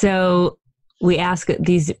right. So we ask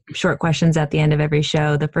these short questions at the end of every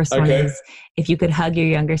show. The first one is, if you could hug your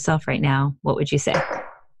younger self right now, what would you say?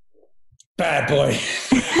 Bad boy.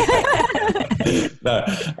 No,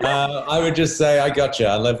 I would just say, I got you.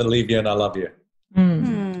 I'll never leave you and I love you.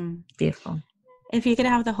 Beautiful. If you could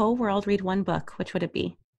have the whole world read one book, which would it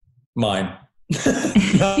be? Mine. Do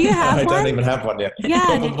you have I one? don't even have one yet.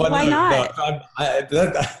 Yeah, why not?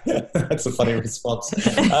 That's a funny response.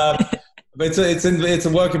 But it's a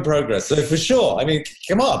work in progress. So for sure, I mean,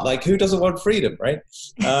 come on, who doesn't want freedom, right?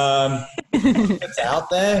 It's out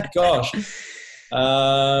there. Gosh.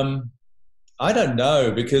 I don't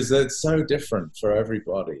know, because it's so different for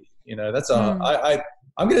everybody.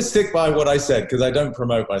 I'm going to stick by what I said because I don't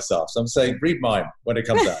promote myself. So I'm saying read mine when it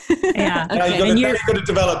comes out. Yeah. Okay. You've got to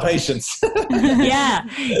develop patience. Yeah.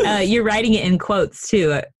 You're writing it in quotes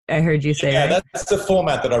too. I heard you say. Yeah, right? That's the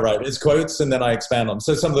format that I write. It's quotes and then I expand on.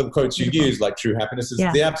 So some of the quotes you use, like true happiness is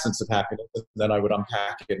the absence of happiness. And then I would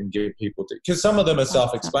unpack it and give people because some of them are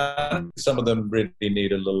self-explanatory. Some of them really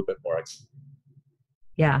need a little bit more.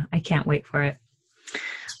 Yeah, I can't wait for it.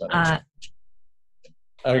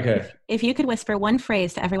 Okay. If you could whisper one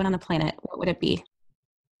phrase to everyone on the planet, what would it be?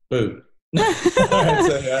 Boo. You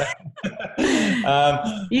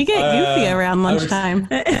get goofy around lunchtime.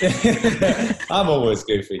 I'm always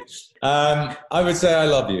goofy. I would say I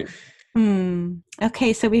love you.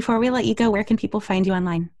 Okay, so before we let you go, where can people find you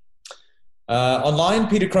online? Online,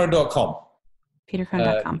 petercrone.com.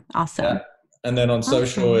 petercrone.com. Awesome. Yeah. And then on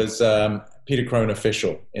social is Peter Crone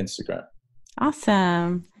Official Instagram.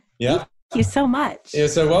 Awesome. Yeah. Thank you so much. You're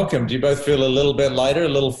so welcome. Do you both feel a little bit lighter, a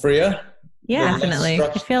little freer? Yeah, definitely. I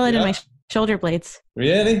feel it in my shoulder blades.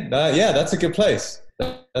 Really? Yeah, that's a good place.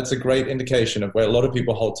 That's a great indication of where a lot of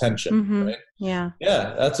people hold tension. Right? Yeah.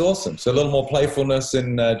 Yeah, that's awesome. So a little more playfulness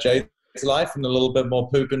in Jade's life and a little bit more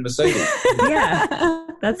poop in Mercedes. Yeah,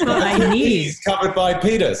 that's what I need. P's covered by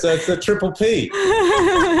Peter, so it's a triple P.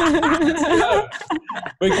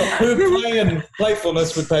 We've got poop, play, and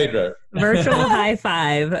playfulness with Pedro. Virtual high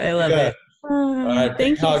five. I love it. All right,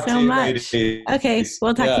 thank you so much. Ladies. Okay,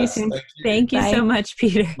 we'll talk to you soon. Thank you so much,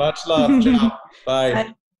 Peter. Much love. Ciao.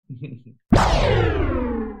 Bye.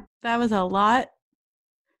 That was a lot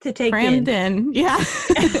to take crammed in. Yeah.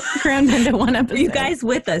 Crammed into one episode. Were you guys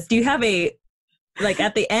with us? Do you have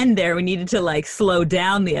at the end there, we needed to slow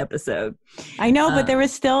down the episode. I know, but there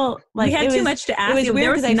was still we had too much to ask. It was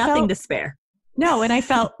weird. There was nothing to spare. No, and I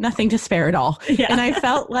felt nothing to spare at all. Yeah. And I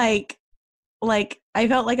felt like I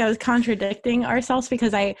was contradicting ourselves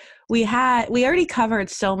because we already covered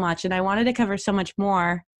so much and I wanted to cover so much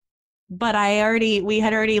more, but we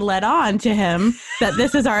had already led on to him that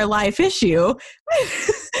this is our life issue.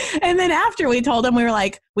 And then after we told him, we were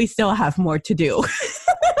like, we still have more to do.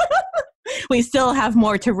 We still have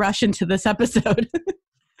more to rush into this episode.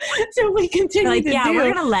 So we continue we're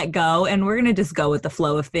going to let go and we're going to just go with the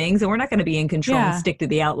flow of things and we're not going to be in control and stick to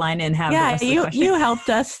the outline and have the rest of the questions. You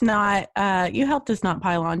helped us not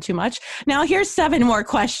pile on too much. Now here's 7 more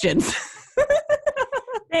questions.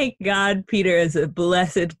 Thank God Peter is a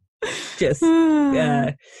blessed, just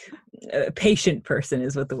patient person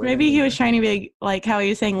is what the word Maybe is. He was trying to be like how he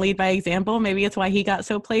was saying lead by example. Maybe it's why he got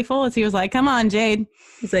so playful as he was like, come on, Jade.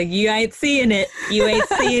 He's like, you ain't seeing it. You ain't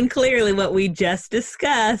seeing clearly what we just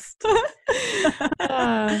discussed. All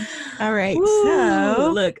right. Ooh,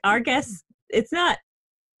 so look, our guests, it's not,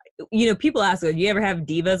 people ask, do you ever have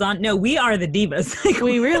divas on? No, we are the divas.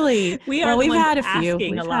 We are. We've had a few.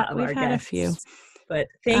 We've had a few. But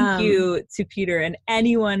thank you to Peter and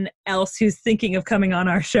anyone else who's thinking of coming on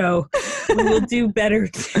our show. We will do better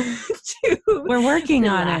to We're working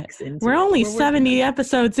on it. We're only 70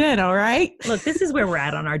 episodes in, all right? Look, this is where we're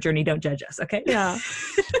at on our journey. Don't judge us, okay? Yeah.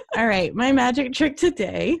 All right. My magic trick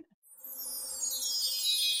today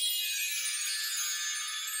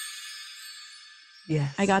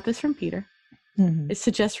Yes. I got this from Peter. Mm-hmm. Is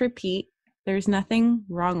to just repeat, there's nothing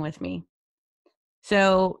wrong with me.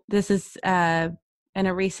 So this is in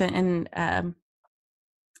a recent, in an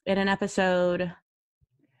episode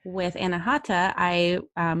with Anahata, I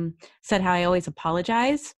said how I always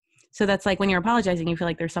apologize. So that's like when you're apologizing, you feel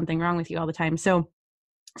like there's something wrong with you all the time. So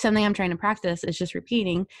something I'm trying to practice is just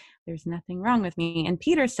repeating, there's nothing wrong with me. And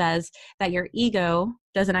Peter says that your ego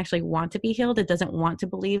doesn't actually want to be healed. It doesn't want to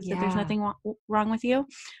believe that there's nothing wrong with you,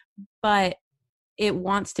 but it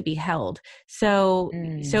wants to be held. So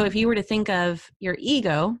if you were to think of your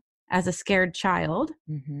ego as a scared child,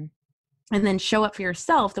 and then show up for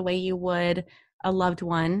yourself the way you would a loved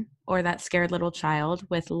one or that scared little child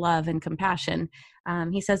with love and compassion.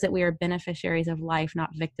 He says that we are beneficiaries of life, not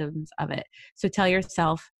victims of it. So tell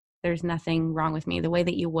yourself, there's nothing wrong with me, the way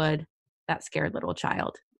that you would that scared little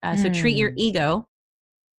child. So treat your ego,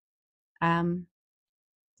 like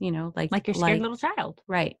your scared little child.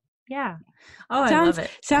 Right. Yeah. Oh, I love it.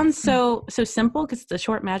 Sounds so simple because it's a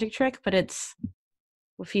short magic trick, but it's,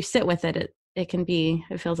 if you sit with it, it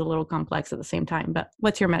feels a little complex at the same time. But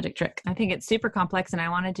what's your magic trick? I think it's super complex. And I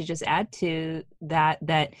wanted to just add to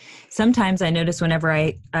that sometimes I notice whenever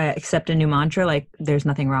I accept a new mantra, like there's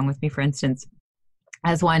nothing wrong with me, for instance,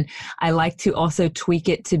 as one, I like to also tweak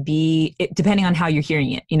it to be, depending on how you're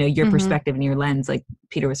hearing it, your perspective and your lens, like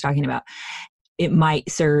Peter was talking about, it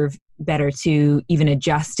might serve better to even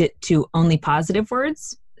adjust it to only positive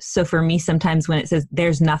words. So for me, sometimes when it says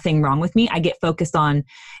there's nothing wrong with me, I get focused on,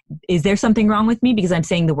 is there something wrong with me? Because I'm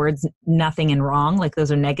saying the words nothing and wrong, like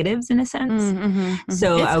those are negatives in a sense.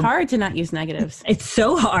 So it's hard to not use negatives. It's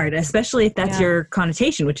so hard, especially if that's your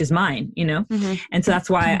connotation, which is mine, And so that's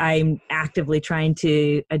why I'm actively trying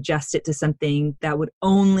to adjust it to something that would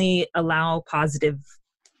only allow positive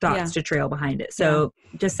thoughts to trail behind it. So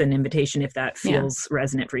just an invitation, if that feels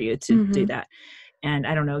resonant for you, to do that. And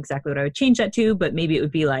I don't know exactly what I would change that to, but maybe it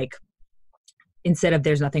would be like, instead of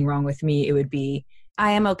there's nothing wrong with me, it would be,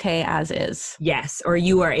 I am okay as is. Yes. Or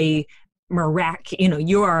you are a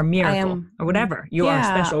you are a miracle or whatever. You are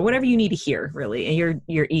special, whatever you need to hear, really. And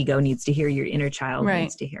your ego needs to hear, your inner child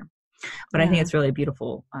needs to hear. But I think it's really a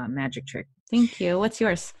beautiful magic trick. Thank you. What's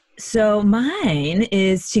yours? So mine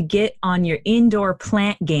is to get on your indoor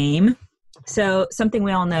plant game. So something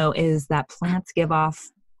we all know is that plants give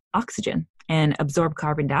off oxygen and absorb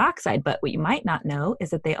carbon dioxide. But what you might not know is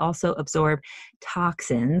that they also absorb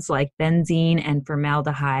toxins like benzene and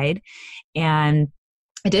formaldehyde. And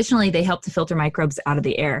additionally, they help to filter microbes out of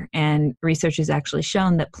the air. And research has actually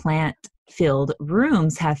shown that plant-filled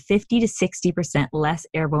rooms have 50 to 60% less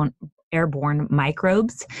airborne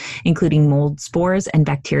microbes, including mold spores and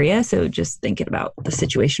bacteria. So just thinking about the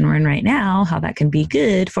situation we're in right now, how that can be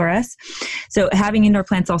good for us. So having indoor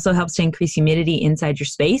plants also helps to increase humidity inside your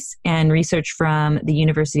space. And research from the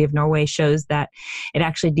University of Norway shows that it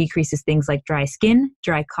actually decreases things like dry skin,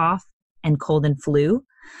 dry cough, and cold and flu.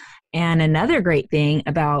 And another great thing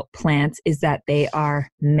about plants is that they are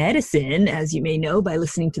medicine, as you may know by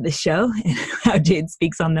listening to this show and how Jade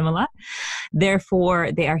speaks on them a lot.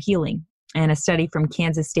 Therefore, they are healing. And a study from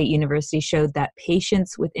Kansas State University showed that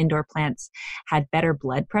patients with indoor plants had better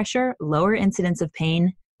blood pressure, lower incidence of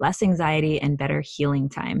pain, less anxiety, and better healing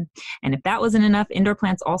time. And if that wasn't enough, indoor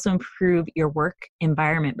plants also improve your work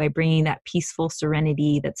environment by bringing that peaceful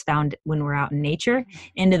serenity that's found when we're out in nature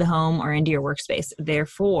into the home or into your workspace.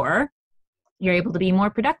 Therefore, you're able to be more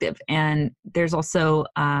productive. And there's also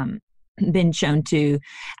been shown to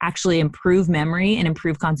actually improve memory and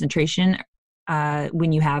improve concentration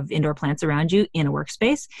when you have indoor plants around you in a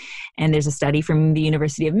workspace. And there's a study from the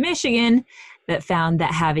University of Michigan that found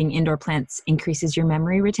that having indoor plants increases your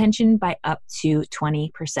memory retention by up to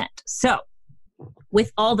 20%. So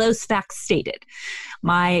with all those facts stated,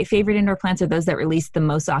 my favorite indoor plants are those that release the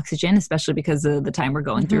most oxygen, especially because of the time we're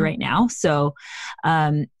going through right now. So,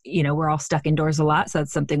 we're all stuck indoors a lot. So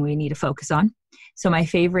that's something we need to focus on. So my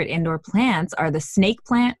favorite indoor plants are the snake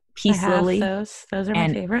plant, peace lily, those are my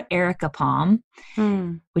favorite. Erica palm,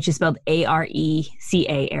 which is spelled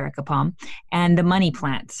Areca, Erica palm, and the money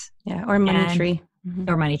plant. Yeah, or money tree.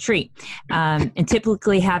 Or money tree. And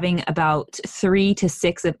typically having about 3 to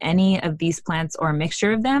 6 of any of these plants or a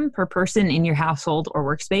mixture of them per person in your household or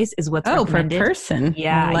workspace is what's recommended. Per person.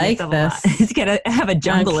 Yeah, I like this. It's got to have a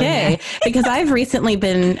jungle in there. Because I've recently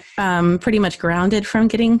been pretty much grounded from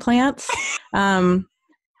getting plants.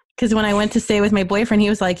 because when I went to stay with my boyfriend, he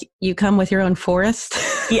was like, "You come with your own forest."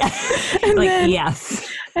 Yeah. Yes.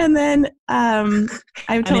 And then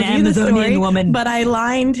I've told you the story, woman. But I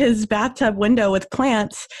lined his bathtub window with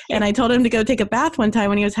plants, and I told him to go take a bath one time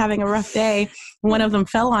when he was having a rough day. One of them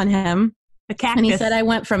fell on him. A cactus. And he said, I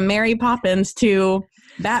went from Mary Poppins to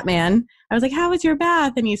Batman. I was like, how was your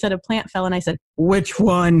bath? And he said, a plant fell. And I said, which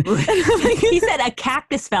one? He said, a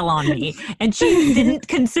cactus fell on me. And she didn't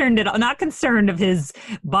not concerned of his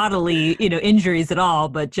bodily, injuries at all,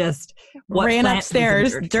 but just ran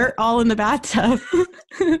upstairs, dirt all in the bathtub.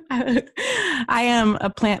 I am a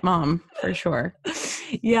plant mom for sure.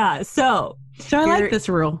 Yeah. So I like this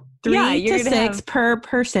rule. 3 to 6 per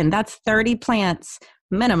person. That's 30 plants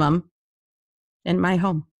minimum in my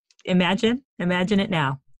home. Imagine it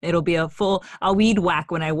now. It'll be I'll weed whack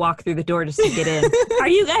when I walk through the door just to get in. Are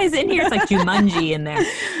you guys in here? It's like Jumanji in there.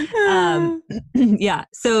 Yeah.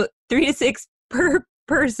 So 3 to 6 per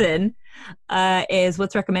person is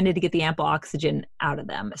what's recommended to get the ample oxygen out of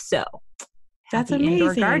them. So that's amazing.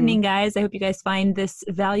 Indoor gardening, guys. I hope you guys find this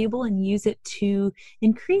valuable and use it to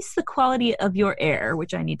increase the quality of your air,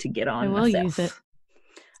 which I need to get on. I will use it.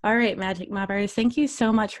 All right, Magic Mobbers, thank you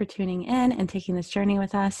so much for tuning in and taking this journey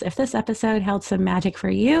with us. If this episode held some magic for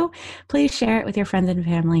you, please share it with your friends and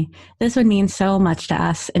family. This would mean so much to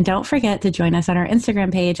us. And don't forget to join us on our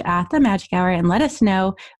Instagram page at The Magic Hour and let us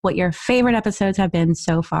know what your favorite episodes have been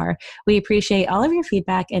so far. We appreciate all of your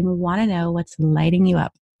feedback and want to know what's lighting you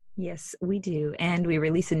up. Yes, we do. And we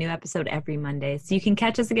release a new episode every Monday. So you can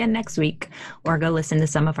catch us again next week or go listen to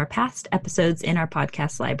some of our past episodes in our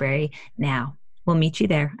podcast library now. We'll meet you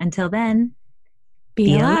there. Until then,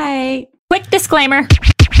 be a light. Quick disclaimer.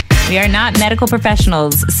 We are not medical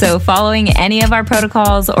professionals, so following any of our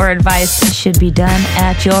protocols or advice should be done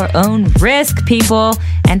at your own risk, people.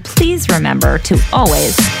 And please remember to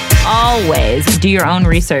always do your own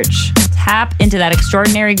research. Tap into that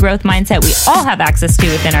extraordinary growth mindset we all have access to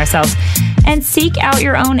within ourselves and seek out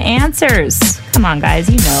your own answers. Come on, guys,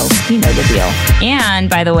 you know the deal. And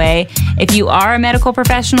by the way, if you are a medical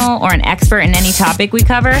professional or an expert in any topic we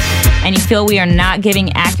cover and you feel we are not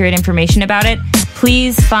giving accurate information about it,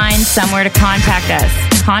 please find somewhere to contact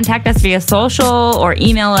us. Contact us via social or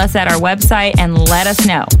email us at our website and let us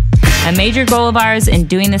know. A major goal of ours in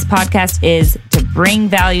doing this podcast is to bring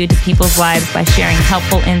value to people's lives by sharing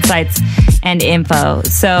helpful insights and info.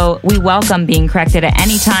 So we welcome being corrected at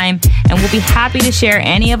any time, and we'll be happy to share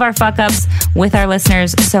any of our fuck-ups with our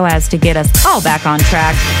listeners so as to get us all back on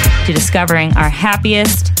track to discovering our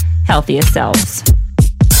happiest, healthiest selves.